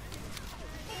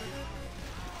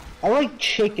 I like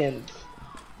chickens.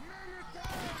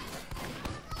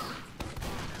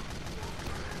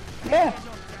 Yeah.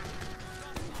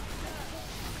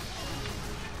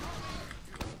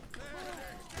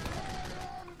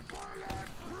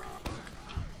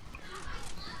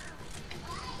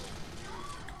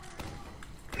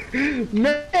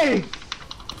 Nay!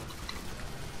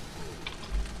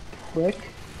 Frick.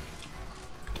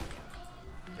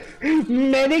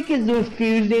 Medic is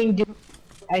refusing to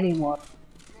anyone.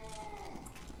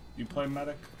 You play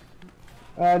medic?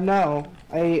 No.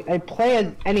 I play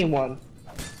as anyone.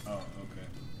 Oh, okay.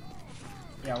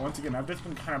 Yeah, once again, I've just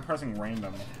been kind of pressing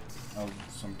random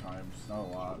sometimes. Not a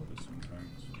lot, but sometimes.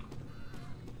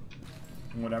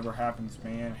 And whatever happens,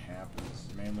 man, happens.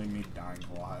 Mainly me dying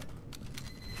a lot.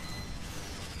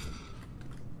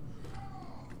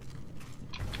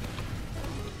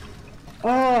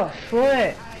 Oh,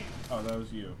 frick. Oh, that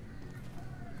was you.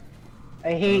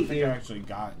 I hate you.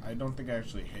 I don't think I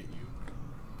actually hit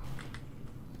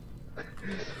you.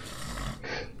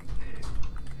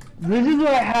 This is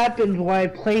what happens when I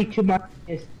play too much.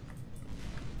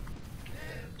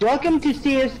 Welcome to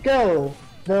CSGO,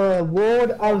 the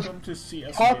world of. Welcome to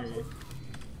CSGO.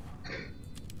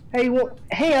 Hey,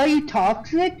 hey, are you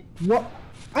toxic? What?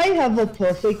 I have a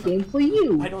perfect game for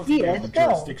you. I don't think I have the CSGO.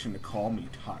 jurisdiction to call me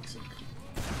toxic.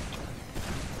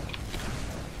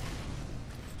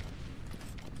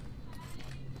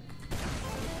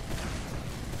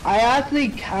 I actually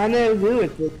kind of agree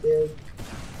with this dude.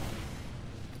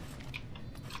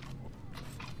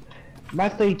 I'm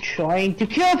actually trying to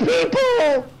kill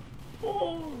people!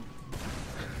 Oh.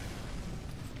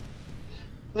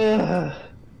 Ugh.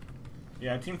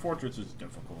 Yeah, Team Fortress is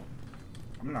difficult.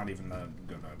 I'm not even that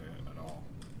good at it at all.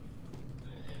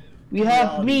 We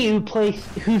have me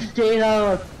who stayed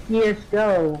out of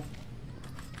CSGO.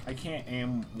 I can't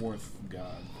aim worth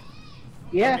God.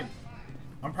 Yeah. I mean,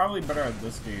 I'm probably better at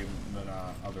this game than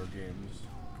other games.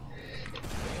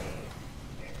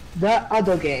 The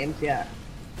other games, yeah.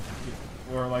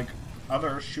 Or like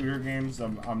other shooter games,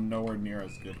 I'm nowhere near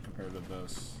as good compared to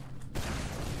this.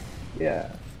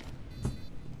 Yeah.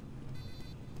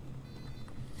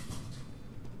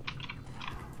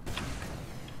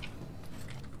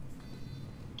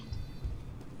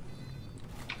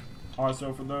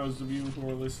 Also, for those of you who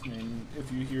are listening,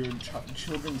 if you hear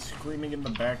children screaming in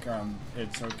the background,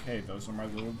 it's okay. Those are my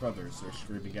little brothers. They're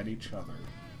screaming at each other.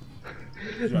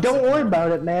 Don't worry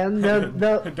about it, man. They're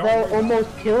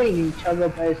almost killing each other,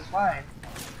 but it's fine.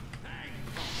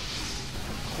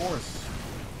 Of course.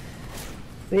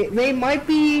 They might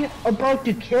be about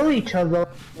to kill each other.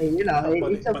 You know,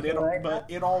 it's okay. But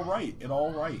it all right. It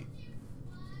all right.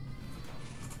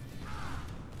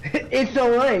 It's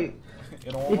alright.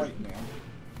 It all right, man.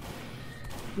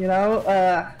 You know,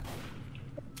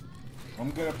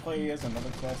 I'm gonna play as another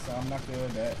class that I'm not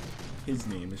good at. His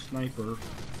name is Sniper.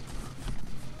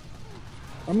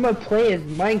 I'm gonna play as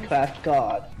Minecraft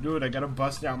God. Dude, I gotta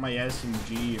bust out my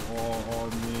SMG. Oh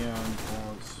man.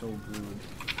 Oh, it's so good.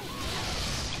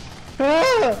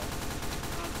 Ah!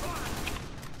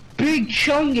 Big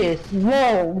Chungus.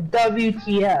 Whoa,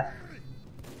 WTF.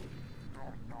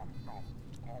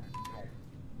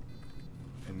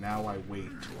 And now I wait.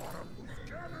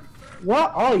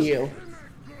 What are you?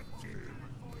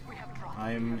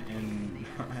 I'm in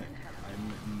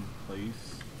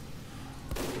place.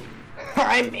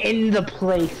 I'm in the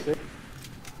place.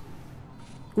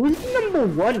 Who's number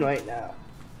one right now?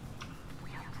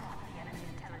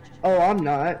 Oh, I'm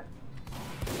not.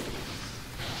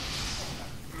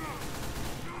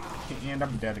 And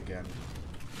I'm dead again.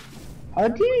 How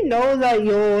do you know that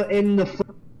you're in the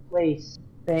place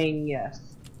saying yes.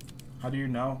 How do you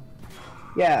know?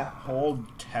 Yeah. Hold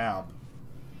tab,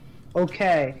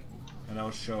 Okay. and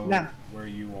it'll show Nah. where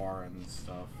you are and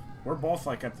stuff. We're both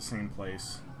like at the same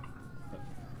place.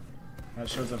 That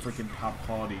shows a freaking top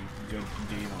quality good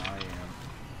gamer I am.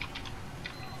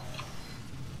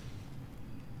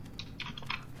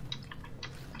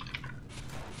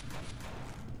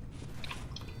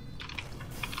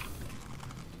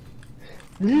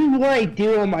 This is what I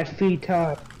do on my free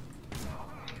time.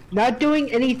 Not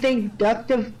doing anything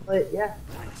productive, but yeah.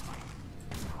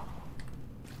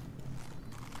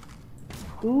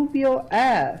 Move your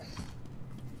ass.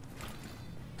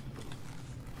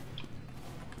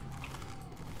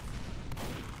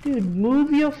 Dude,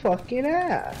 move your fucking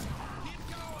ass.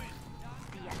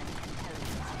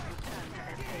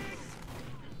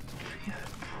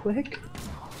 Quick.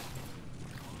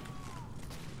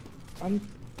 I'm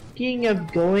thinking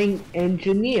of going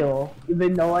engineer,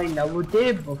 even though I never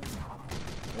did before.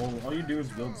 Well, all you do is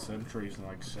build sentries and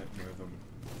like sit near them.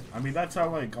 I mean, that's how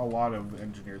like a lot of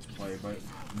engineers play, but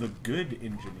the good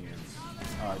engineers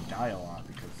die a lot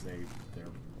because they're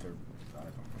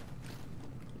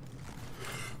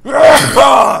I don't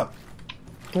know.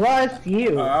 Bless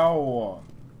you. Ow!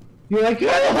 You're like,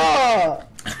 ah!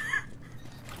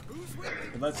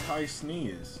 Well, that's how I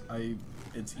sneeze.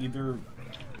 It's either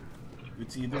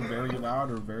very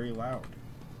loud or very loud.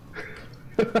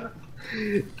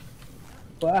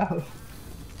 Wow.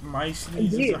 My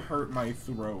sneezes hurt my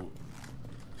throat.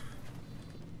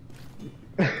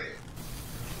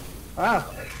 Wow.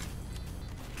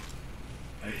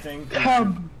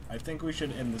 I think we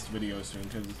should end this video soon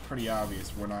because it's pretty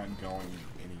obvious we're not going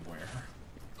anywhere.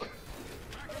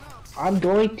 I'm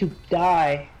going to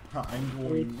die. I'm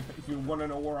going. You want to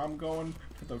know where I'm going?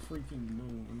 To the freaking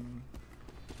moon.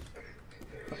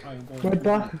 I'm going My to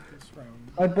bo- this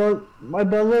round. My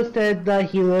brother said that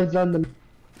he lives on the.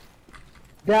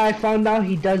 Then I found out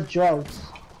he does drugs.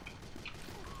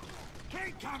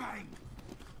 Keep coming!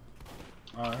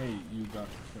 Hey, you got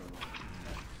killed.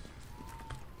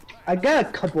 I got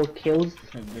a couple of kills.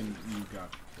 And then you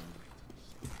got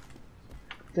killed.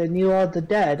 Then you are the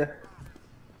dead.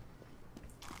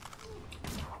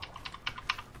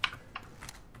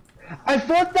 I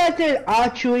thought that it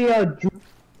actually a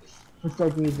for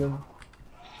some reason.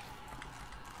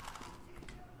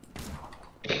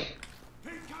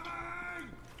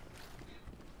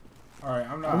 Alright,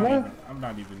 I'm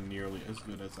not even nearly as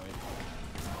good as I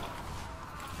thought.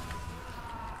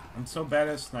 I'm so bad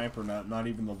at sniper not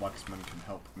even the Luxman can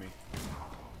help me.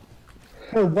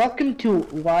 Hey, welcome to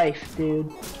life,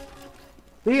 dude.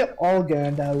 We are all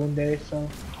gonna die one day, so.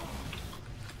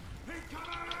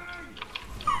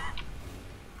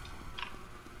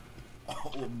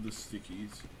 All of the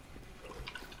stickies.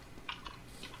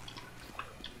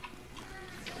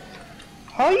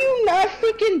 How are you not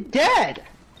freaking dead?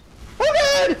 Oh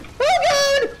god! Oh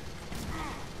god!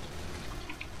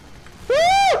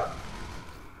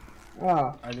 Woo!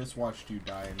 Oh. I just watched you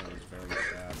die and it was very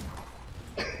sad.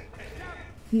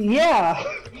 Yeah.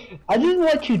 I just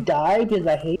let you die because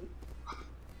I hate.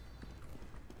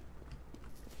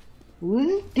 What is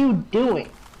this dude doing?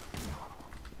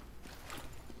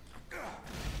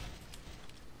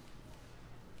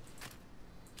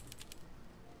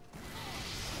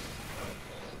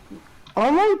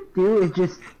 All I do is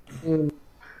just.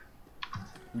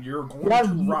 You're going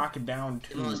to rock down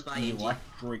to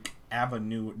Electric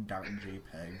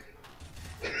Avenue.jpg.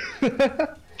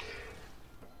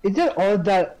 Is it all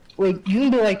that? Like, you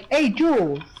can be like, hey,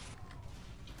 Jules,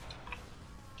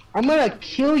 I'm gonna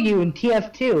kill you in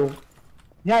TF2.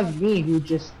 You have me who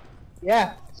just,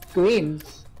 yeah,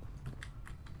 screams.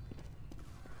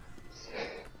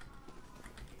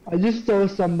 I just saw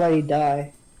somebody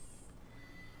die.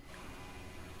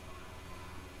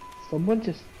 Someone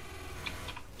just.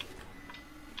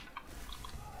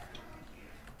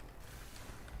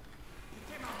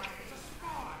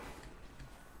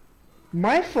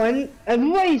 My friend,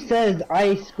 everybody says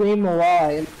I scream a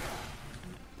lot.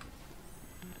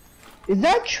 Is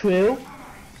that true?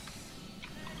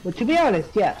 But to be honest,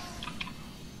 yes.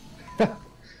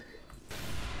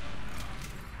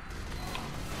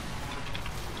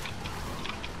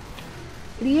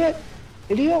 Idiot!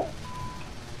 Idiot!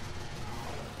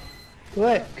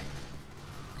 Flick!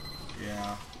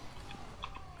 Yeah.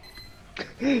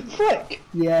 Flick!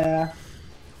 Yeah.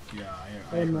 Yeah,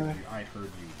 I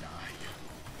heard you die.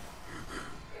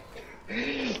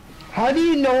 How do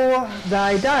you know that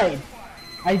I died?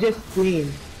 I just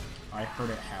screamed. I heard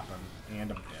it happen,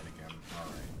 and I'm dead again.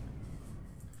 Alright.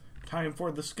 Time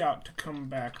for the scout to come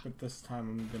back, but this time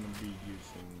I'm gonna be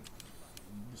using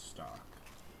the stock.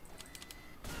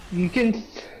 You can,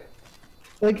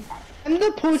 like, I'm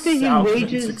the person who South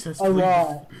rages a successfully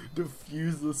lot.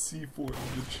 defuse the C4 in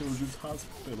the children's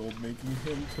hospital, making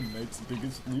him tonight's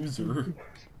biggest loser.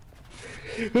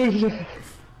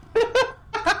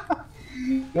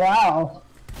 Wow.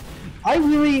 I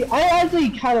actually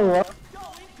kind of love.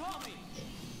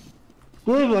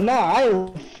 Believe it or not, I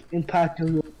love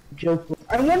Impactful joke.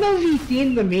 I wonder if you've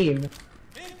seen the meme.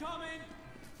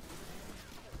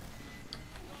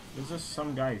 There's just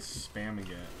some guy spamming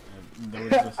it. And there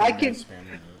was just some guy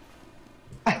spamming it.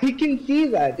 I can see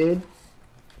that, dude.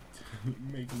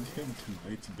 Making him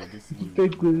tonight's biggest loser.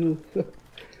 Big loser.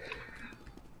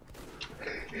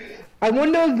 I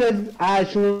wonder if there's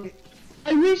actually.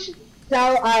 I wish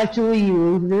Sal actually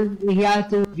uses. He has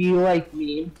to view like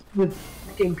memes with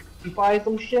fucking PewDiePie or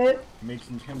some shit.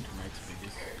 Making him tonight's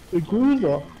biggest Big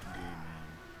loser.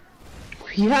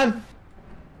 He has.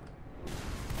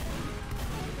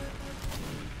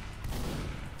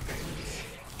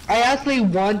 I actually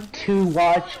want to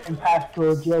watch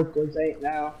Impactful Jokers right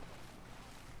now.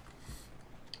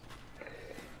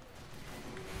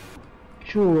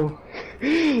 True.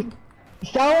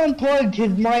 Sal unplugged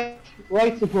his mic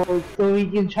light support so he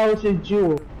can charge his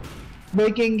jewel,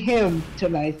 making him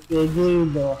tonight's big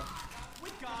loser.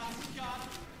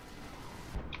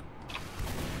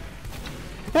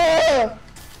 Ah!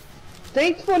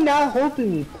 Thanks for not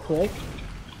helping me, prick.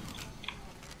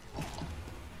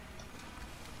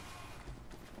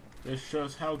 This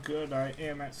shows how good I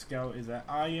am at Scout is that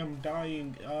I am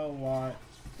dying a lot.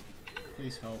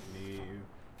 Please help me.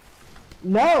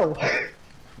 No!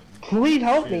 Please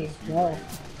help me. No.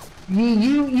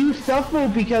 You suffer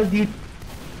because you.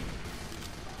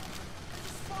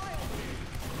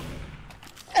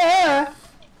 Ah!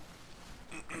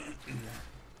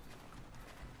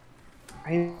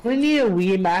 I really need a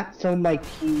remap some of my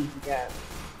keys again.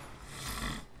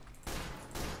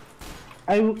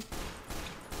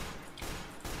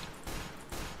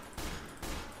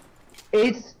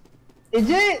 Is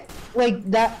it like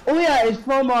that? Oh yeah, it's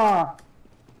from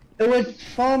it was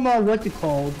from what's it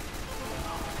called?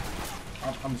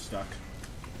 I'm stuck.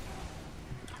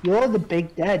 You're the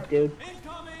big dad, dude.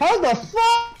 How the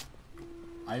fuck?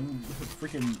 I'm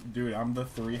freaking dude. I'm the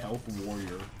 3 health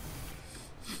warrior.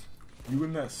 You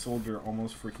and that soldier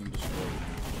almost freaking destroyed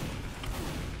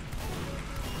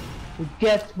me.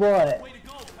 Guess what?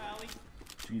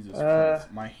 Jesus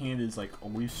Christ. My hand is like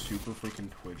always super freaking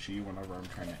twitchy whenever I'm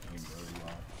trying to aim really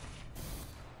well.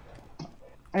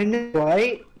 I know,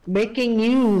 right? Making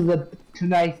you the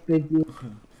tonight's video.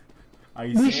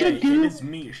 We should do his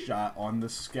meat shot on the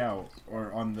scout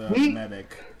or on the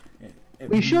medic.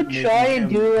 We should try and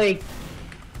do like.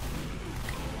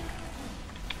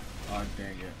 Oh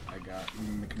dang it! I got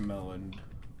McMillan.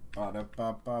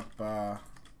 Ba-da-ba-ba-ba.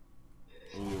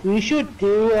 We should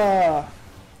do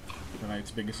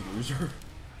tonight's biggest loser.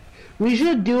 We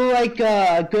should do like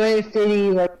Granite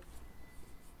City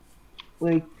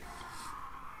like.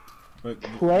 But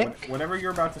click. Whatever you're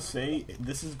about to say,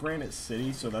 this is Granite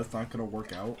City, so that's not gonna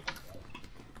work out.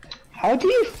 How do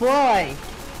you fly?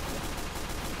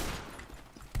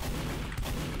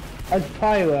 As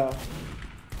Pyro.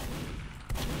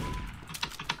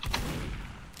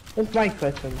 That's my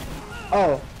question.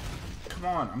 Oh. Come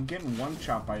on, I'm getting one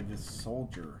shot by this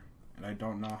soldier, and I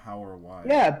don't know how or why.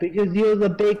 Yeah, because you're the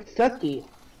big sucky.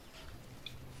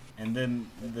 And then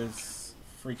this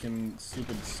freaking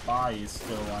stupid spy is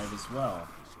still alive as well.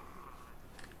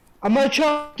 I'm gonna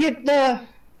try to get the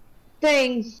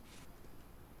things.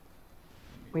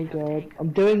 My god, I'm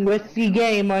doing risky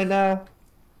game right now.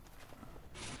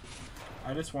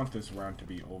 I just want this round to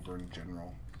be over in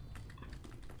general.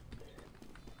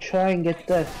 Try and get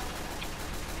this.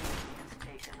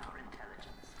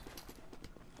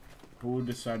 Who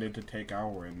decided to take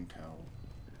our intel?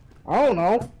 I don't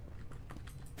know.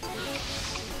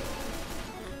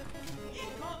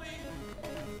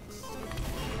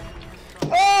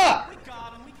 Ah!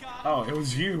 Oh, it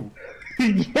was you.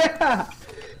 Yeah.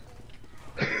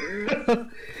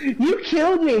 You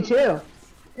killed me too.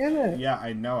 Damn it. Yeah,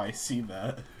 I know. I see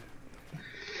that.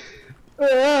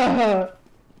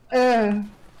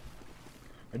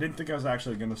 I didn't think I was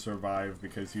actually gonna survive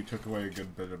because you took away a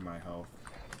good bit of my health.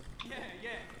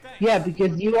 Yeah,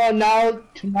 because you are now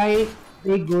tonight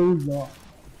big loser.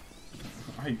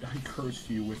 I cursed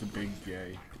you with a big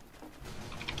gay.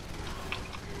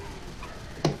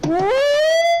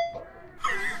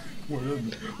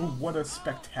 What a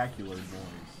spectacular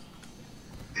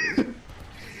noise.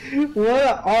 What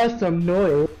an awesome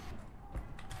noise.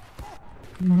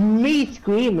 Me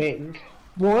screaming.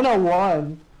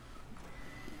 101.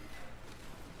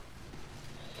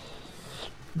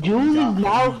 Jules is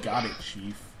now. We got it,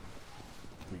 Chief.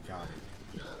 We got it.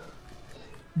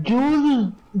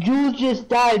 Jules just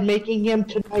died, making him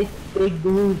tonight's big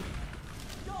loser.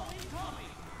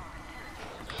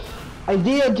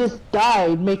 Isaiah just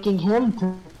died, making him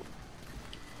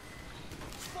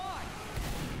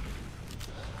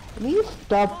Please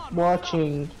stop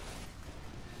watching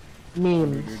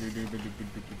memes.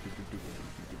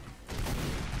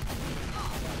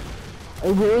 I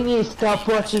really need to stop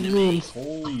watching memes.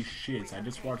 Holy shit, I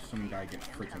just watched some guy get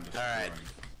freaking destroyed. Alright.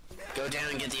 Go down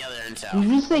and get the other intel. Did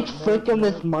you say frickin'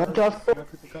 this Minecraft?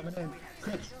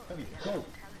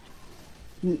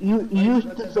 You used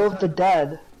to deserve the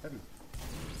dead.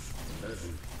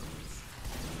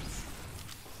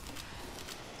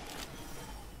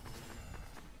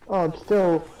 Oh, it's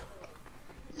still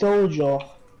soldier.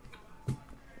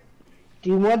 Do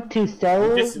you want to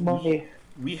sell my?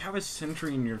 We have a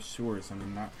sentry in your sewers, and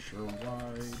I'm not sure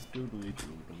why. Doodly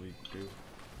doodly doo.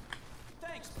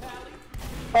 Thanks, Pally.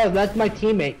 Oh, that's my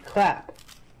teammate. Clap.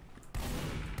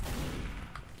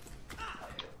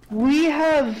 We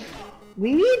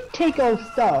need to take our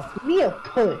stuff. We need a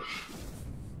push.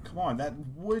 Come on, that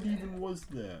what even was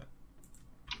that?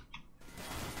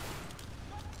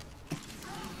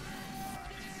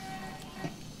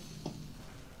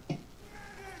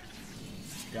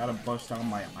 Gotta bust out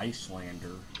my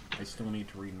Icelander. I still need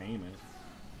to rename it.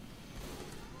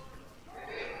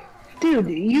 Dude,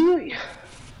 you...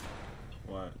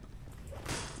 What?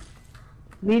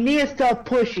 We need to start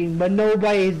pushing, but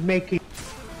nobody's making...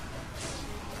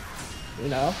 You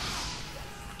know?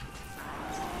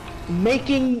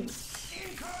 Making...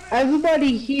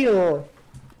 Everybody here...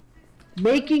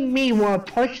 Making me want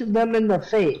to punch them in the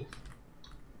face.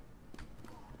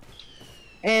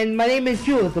 And my name is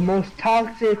Jules, the most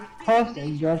toxic person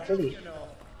in your city.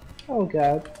 Oh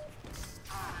god.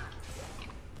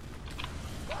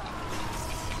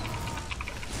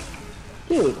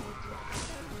 Dude.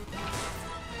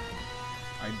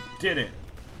 I did it!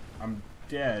 I'm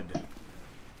dead.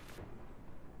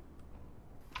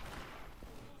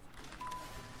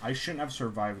 I shouldn't have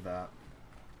survived that.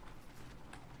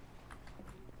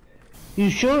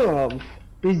 You should have,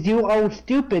 because you are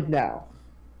stupid now.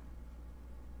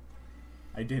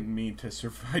 I didn't mean to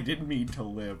survive. I didn't mean to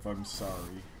live. I'm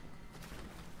sorry.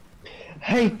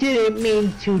 I didn't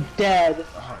mean to dead.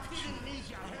 Oh,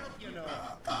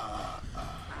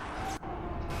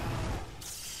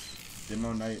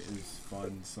 Demo night is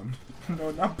fun. Some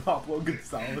no, not Pablo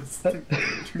Gonzalez.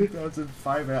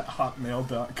 2005 at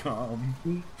hotmail.com.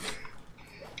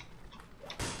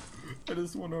 I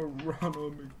just want to run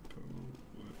on the.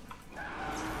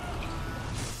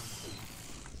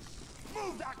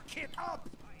 Move that kid up!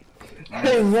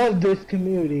 I love this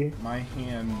community. My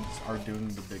hands are doing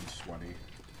the big sweaty.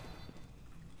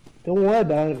 Don't worry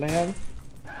about it, man.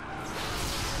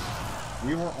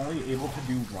 We were only able to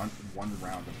do one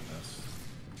round of this.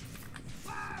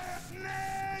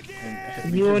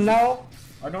 And You because know?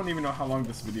 I don't even know how long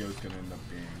this video is gonna end up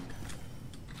being.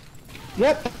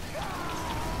 Yep.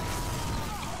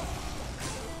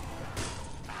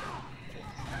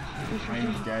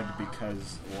 I'm dead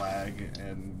because lag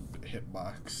and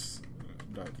hitbox.exe.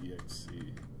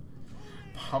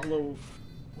 Pablo,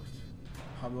 what?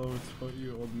 Pablo is what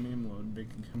you old meme load,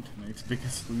 making him tonight's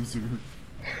biggest loser.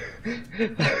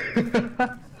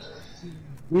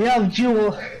 We have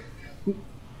Jewel.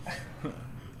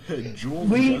 Jewel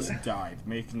just died,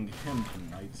 making him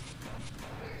tonight's.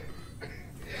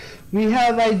 We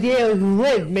have Isaiah who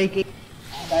lived, making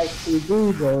tonight's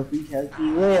loser because he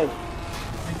lived.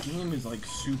 The game is like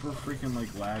super freaking like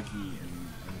laggy and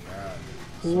bad.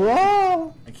 So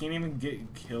Whoa! I can't even get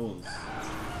kills.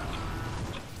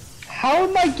 How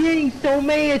am I getting so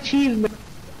many achievements?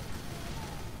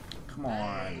 Come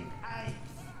on.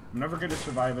 I'm never gonna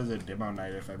survive as a demo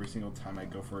knight if every single time I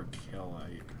go for a kill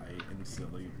I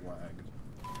instantly lag.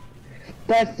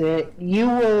 That's it. You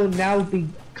will now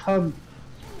become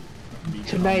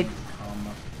tonight.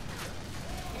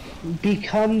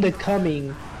 Become the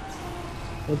coming.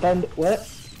 What?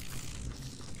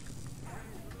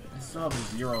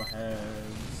 Sub-Zero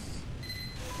heads.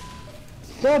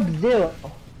 Sub-Zero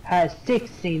has I've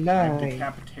 69.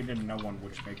 decapitated no one,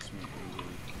 which makes me angry.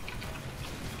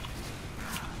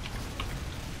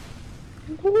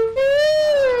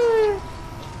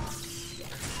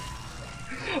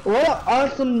 What an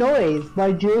awesome noise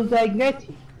by Jules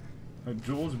Agnetti.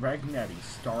 Jules Ragnetti,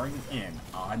 starring in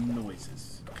Odd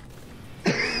Noises. I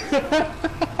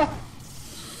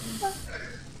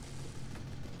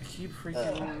keep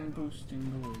freaking boosting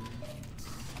the wave.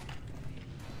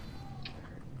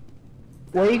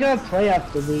 What are you gonna play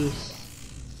after these?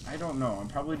 I I don't know. I'm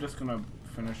probably just gonna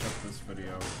finish up this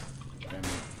video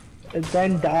And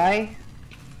then die?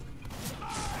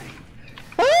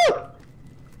 Ah!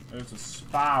 there's a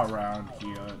spa around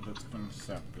here that's gonna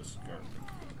set this skirt.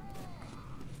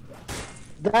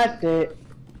 That's it.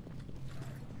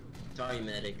 Sorry,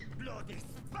 medic. Bloody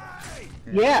spy!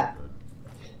 Yeah.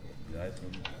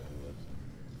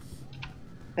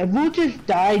 And we'll just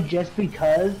die just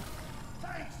because.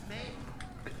 Thanks, mate.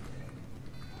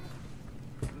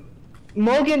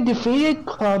 Morgan defeated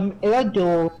Crumb in a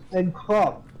duel, and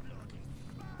Crumb.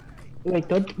 Wait,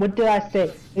 what did I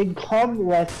say? And Crumb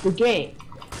left the game.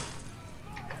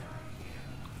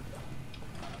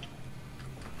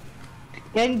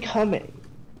 Incoming.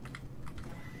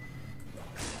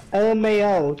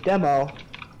 LMAO, demo.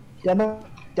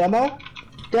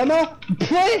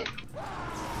 Play!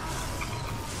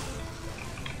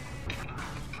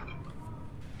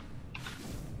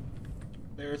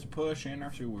 There's push in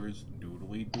our sewers.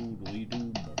 Doodly doodly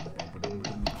doo.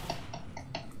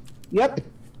 Yep.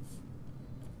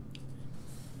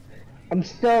 I'm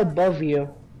still above you.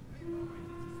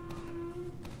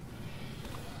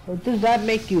 What does that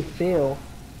make you feel?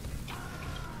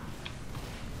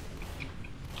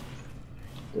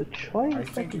 I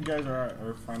think you guys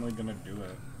are finally gonna do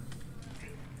it.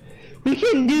 We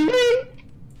can do it!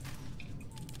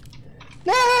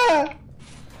 Ah!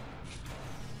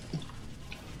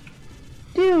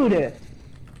 Dude!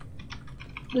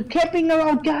 We're camping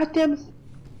around goddamn...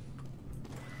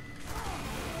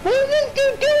 What is this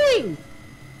dude doing?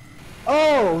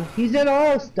 Oh, he's in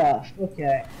all stuff.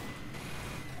 Okay.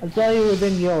 I thought he was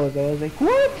in yours. I was like,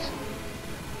 what?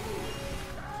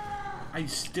 I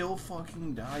still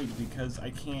fucking died because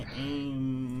I can't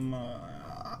aim.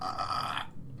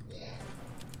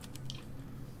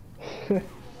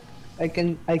 I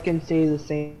can say the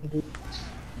same.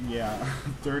 Yeah,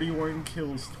 31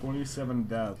 kills, 27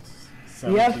 deaths.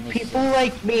 You have people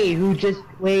like me who just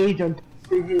wage on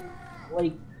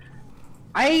like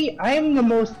I am the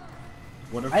most.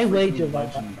 What a I wage freaking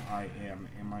about legend I am.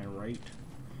 Am I right?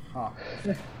 Ha.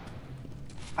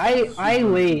 I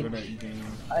wage. Good at games.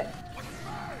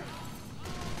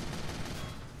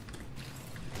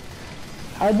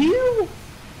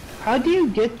 How do you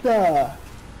get the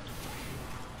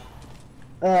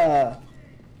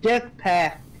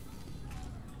jetpack?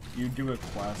 You do a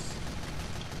quest.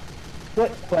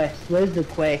 What quest? Where's the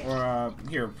quest? Or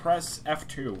here, press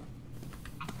F2.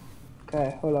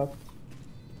 Okay, hold on.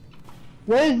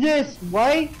 What is this?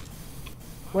 Why?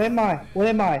 Where am I? Where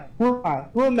am I? Who am I?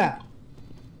 Who am I?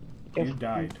 You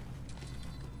died.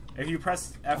 If you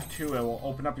press F2, it will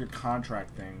open up your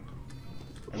contract thing.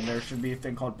 And there should be a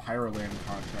thing called Pyroland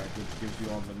contract, which gives you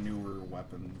all the newer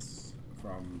weapons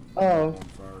from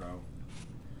Inferno.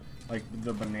 Like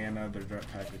the banana, the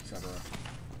jetpack, etc.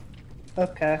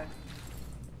 Okay.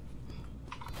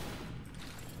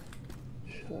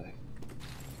 Sure.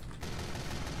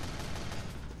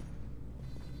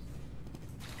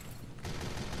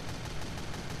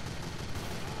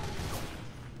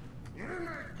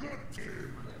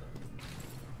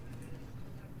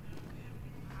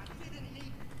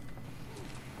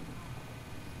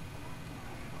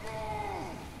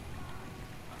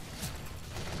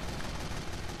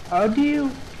 How do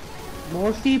you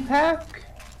multi-pack?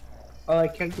 Oh, I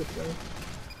can't get those.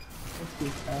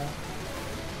 Multi-pack.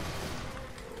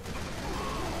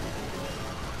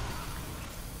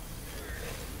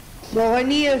 So I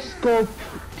need a scope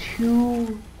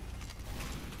 2.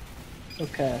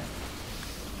 Okay.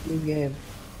 New game.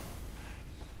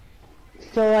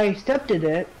 So I accepted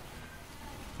it.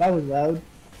 That was loud.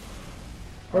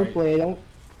 Hopefully I don't.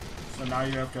 So now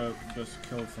you have to just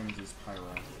kill things as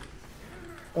pyro.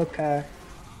 Okay.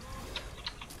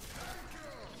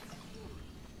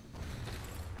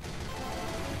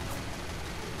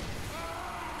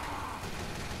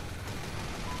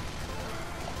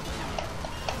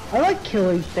 I like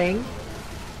killing things.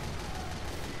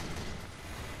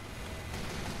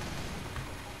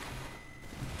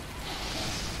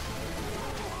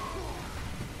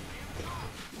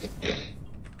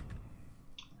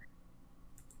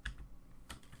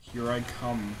 Here I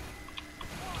come.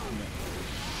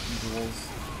 Jules,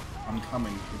 I'm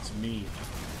coming. It's me.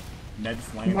 Ned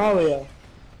Flanders. Mario.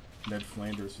 Ned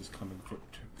Flanders is coming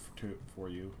for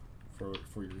you.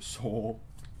 For your soul.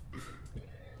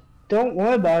 Don't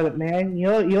worry about it, man.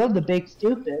 You're the big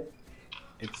stupid.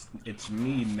 It's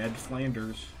me, Ned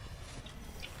Flanders.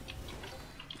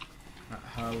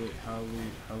 How we do this?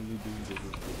 How do we do this?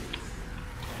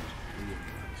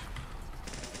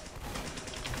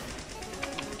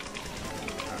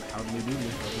 How do we do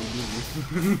this? How do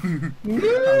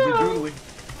we do this?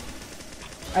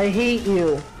 I hate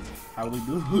you.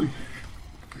 Hallelujah.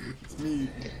 It's me,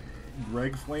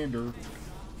 Greg Flander.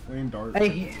 Flandart.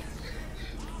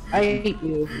 I hate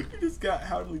you. You just got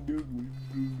howdy doodly.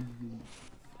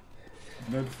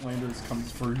 Ned Flanders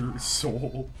comes for your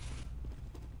soul.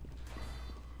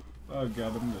 Oh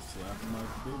god, I'm gonna slap my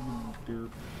baby dear.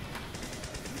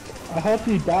 I hope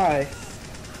you die.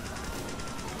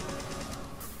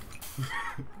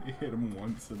 I hit him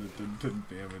once and it did 10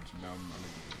 damage, and now I'm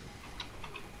running.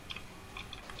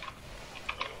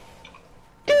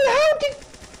 Dude, how did...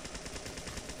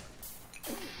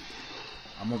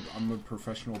 I'm a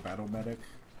professional battle medic.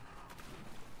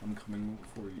 I'm coming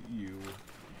for you.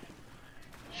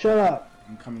 Shut up.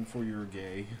 I'm coming for your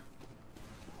gay.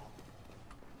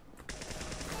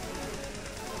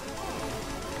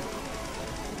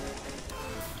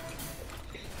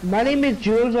 My name is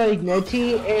Jules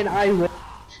Ignetti, and I will...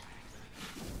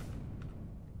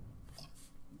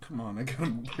 Come on, I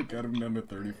got him down to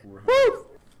 34. Woo!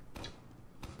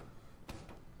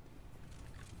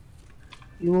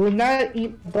 You will not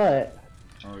eat butt.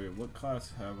 Alright, what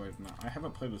class have I not? I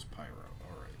haven't played as Pyro.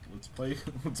 Alright,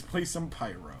 let's play some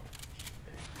Pyro.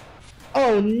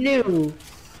 Oh, new.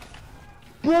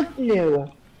 Book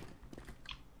new.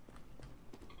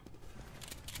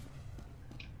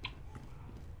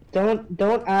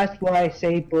 Don't ask why I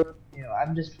say book new.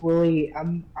 I'm just really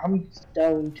I'm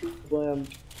stoned to swim.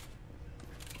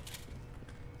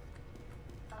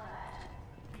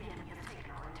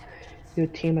 Your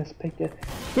team has picked it.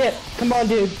 Yeah, come on,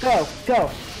 dude, go.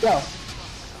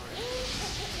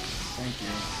 Thank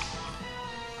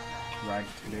you. Rag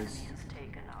titties.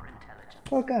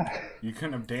 Oh god. You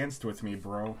couldn't have danced with me,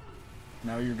 bro.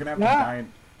 Now you're gonna have to die.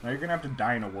 Now you're gonna have to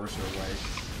die in a worse way.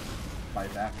 By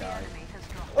that guy.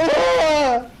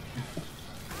 Ah!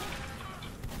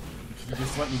 You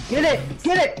just let me Get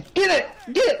it!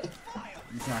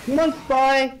 He's not. Come on,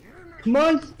 Spy! Come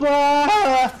on,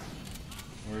 Spy!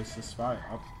 Where's the spy?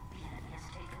 Up.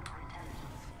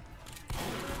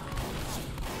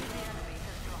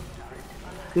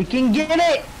 We can get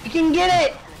it!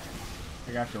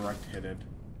 I got direct hitted.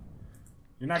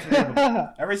 You're not gonna be able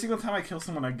to, every single time I kill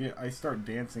someone, I start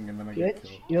dancing and then I get Get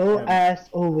killed. your ass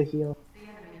over here.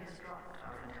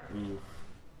 Ooh.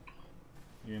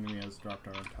 The enemy has dropped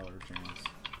our intelligence.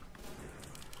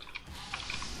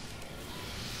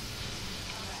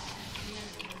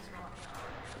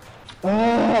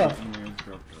 Ah! The enemy has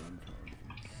dropped our intelligence.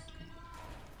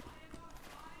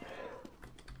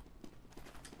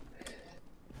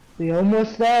 We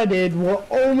almost started. We're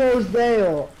almost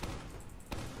there.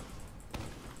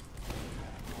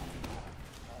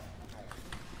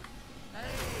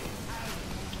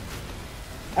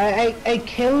 I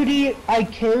carried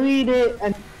it,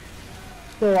 and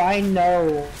so I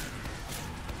know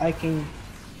I can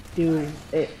do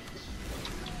it.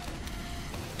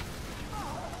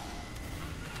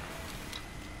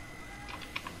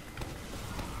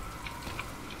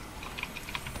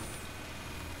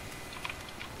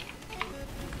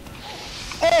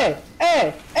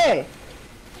 Hey!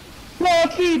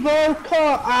 Lucky Bo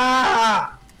car!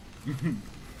 Ah!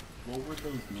 What were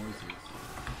those noises?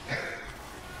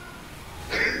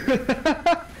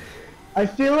 I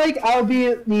feel like I'll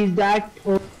be the exact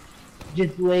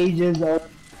just wages of.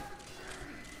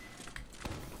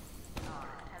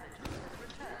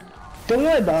 Don't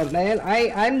worry about it, man.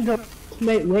 I'm the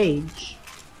ultimate wage,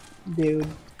 dude.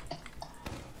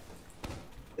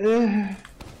 Ugh.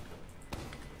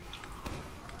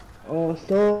 Oh,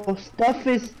 so stuff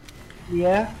is,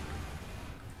 yeah.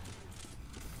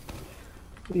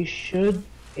 We should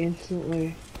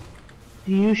instantly.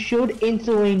 You should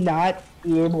instantly not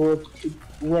be able to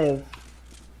live.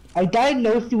 I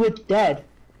diagnosed you with dead.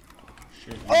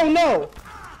 Shit. Oh no!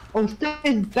 Oh, stuff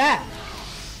is back.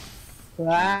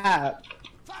 Crap.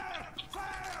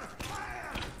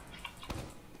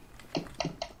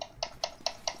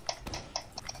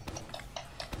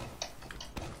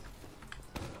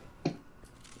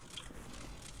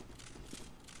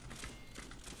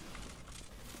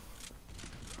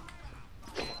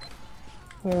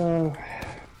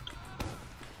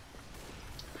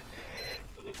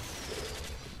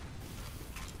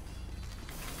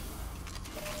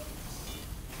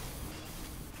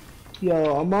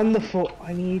 Yo, I'm on the phone.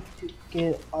 I need to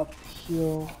get up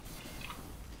here.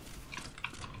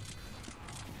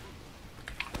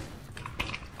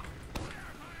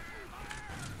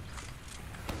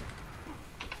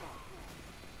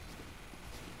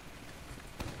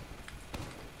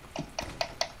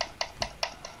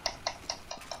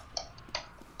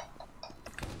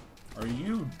 Are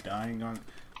you dying on?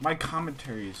 My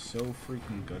commentary is so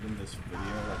freaking good in this video.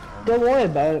 Like, Don't worry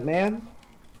about it, man.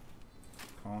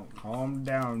 calm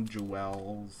down,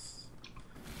 Jewels.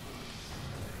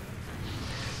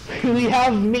 We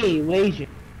have me, Legion.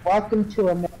 Welcome to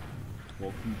America.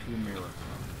 Welcome to America.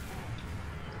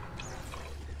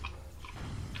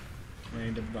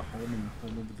 Land of the home and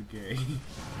home of the gay.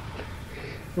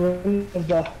 Land of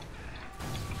the...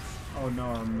 Oh no,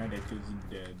 our medic is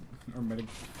dead. Our medic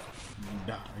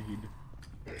died.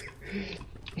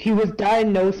 He was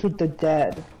diagnosed with the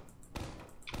dead.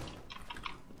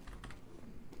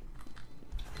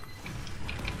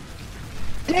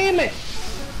 Damn it!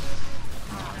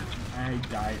 I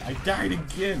died. I died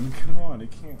again. Come on, I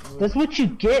can't. Really... That's what you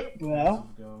get, bro.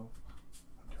 Go.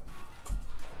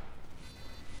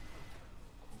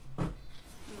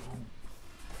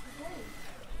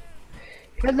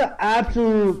 He's an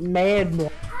absolute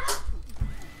madman.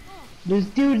 This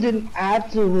dude's an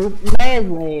absolute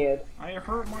madman. I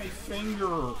hurt my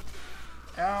finger.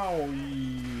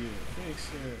 Owie. Fix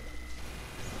it.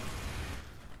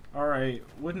 Alright,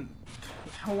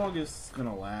 how long is this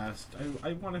gonna last?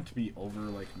 I want it to be over,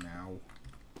 like, now.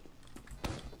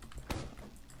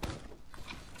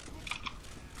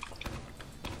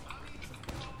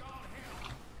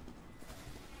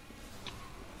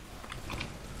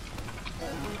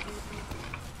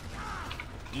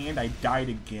 And I died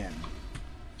again.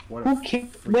 What a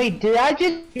Wait, did I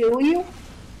just kill you?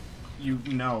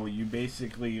 No, you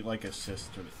basically, like,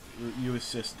 assisted. You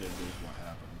assisted is what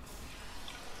happened.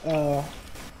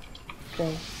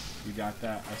 Okay. You got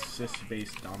that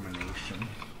assist-based domination.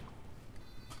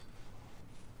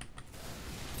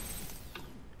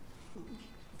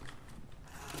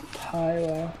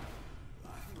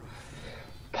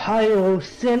 Pyro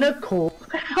cynical.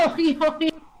 What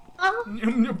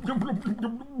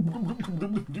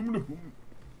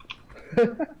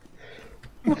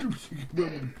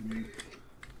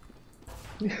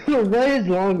is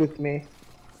wrong with me?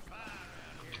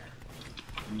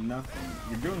 Nothing.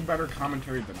 You're doing better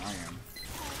commentary than I am.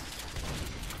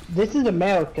 This is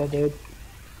America, dude.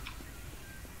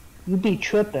 You be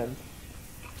tripping.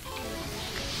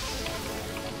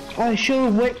 I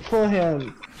should've wait for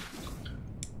him.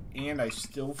 And I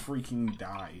still freaking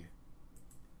die.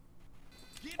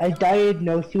 I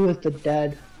diagnosed you with the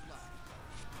dead.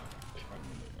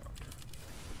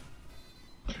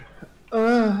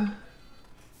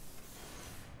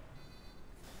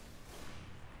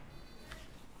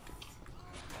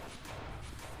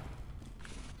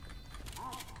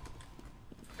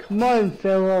 Come on,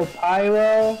 fellow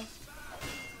Pyro.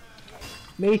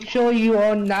 Make sure you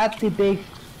are not the big...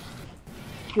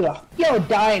 You'll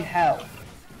die in hell.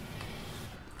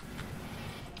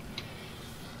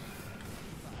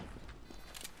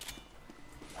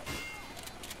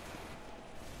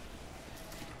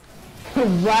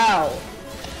 Wow.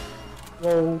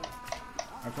 Whoa.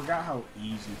 I forgot how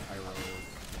easy Pyro is.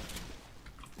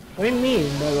 What do you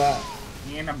mean by that?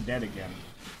 And I'm dead again.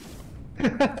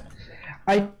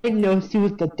 I didn't know she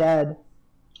was the dead.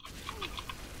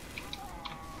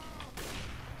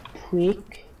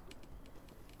 Quick.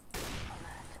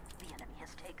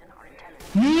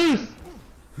 Yes!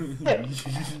 You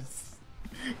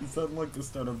sound like the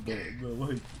start of the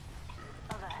one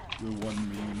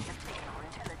meme.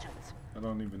 I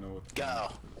don't even know what. Go.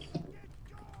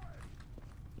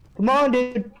 Come on,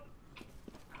 dude.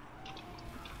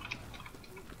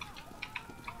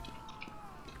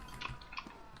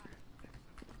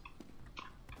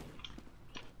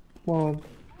 Come on.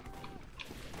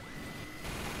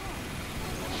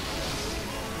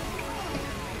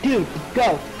 Dude,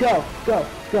 go, go, go,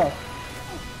 go.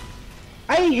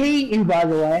 I hate you, by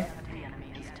the way.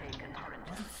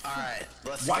 Alright,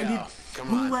 let's Why go. did Come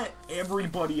who on. let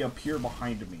everybody appear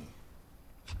behind me?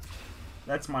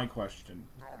 That's my question.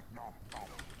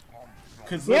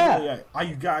 Because Yeah. I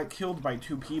got killed by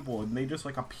 2 people and they just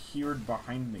like appeared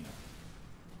behind me.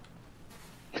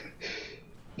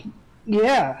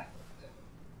 Yeah.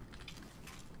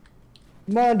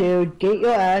 Come on, dude. Get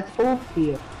your ass over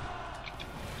here.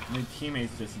 My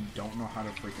teammates just don't know how to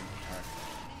freaking protect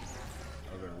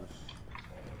others.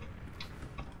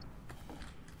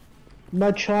 I'm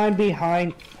gonna try and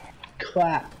behind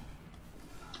clap.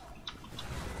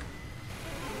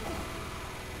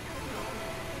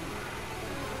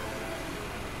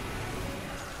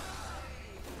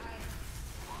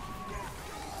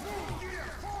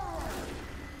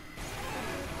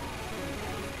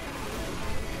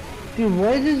 Dude,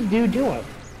 what is this dude doing?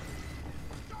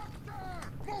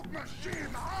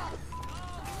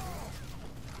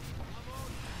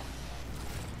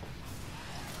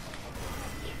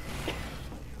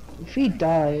 If he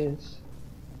dies,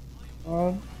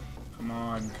 Come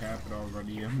on, cap it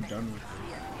already. I'm done with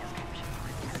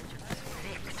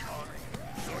this.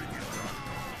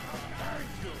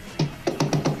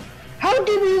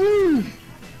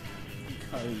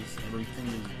 Guys, everything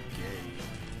is gay.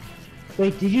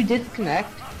 Wait, did you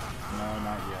disconnect? No,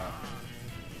 not yet.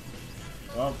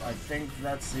 Well, I think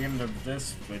that's the end of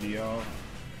this video.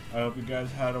 I hope you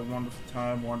guys had a wonderful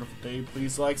time, wonderful day.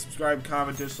 Please like, subscribe,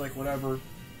 comment, dislike, whatever.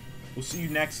 We'll see you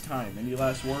next time. Any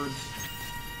last words?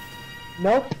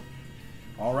 Nope.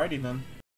 Alrighty then.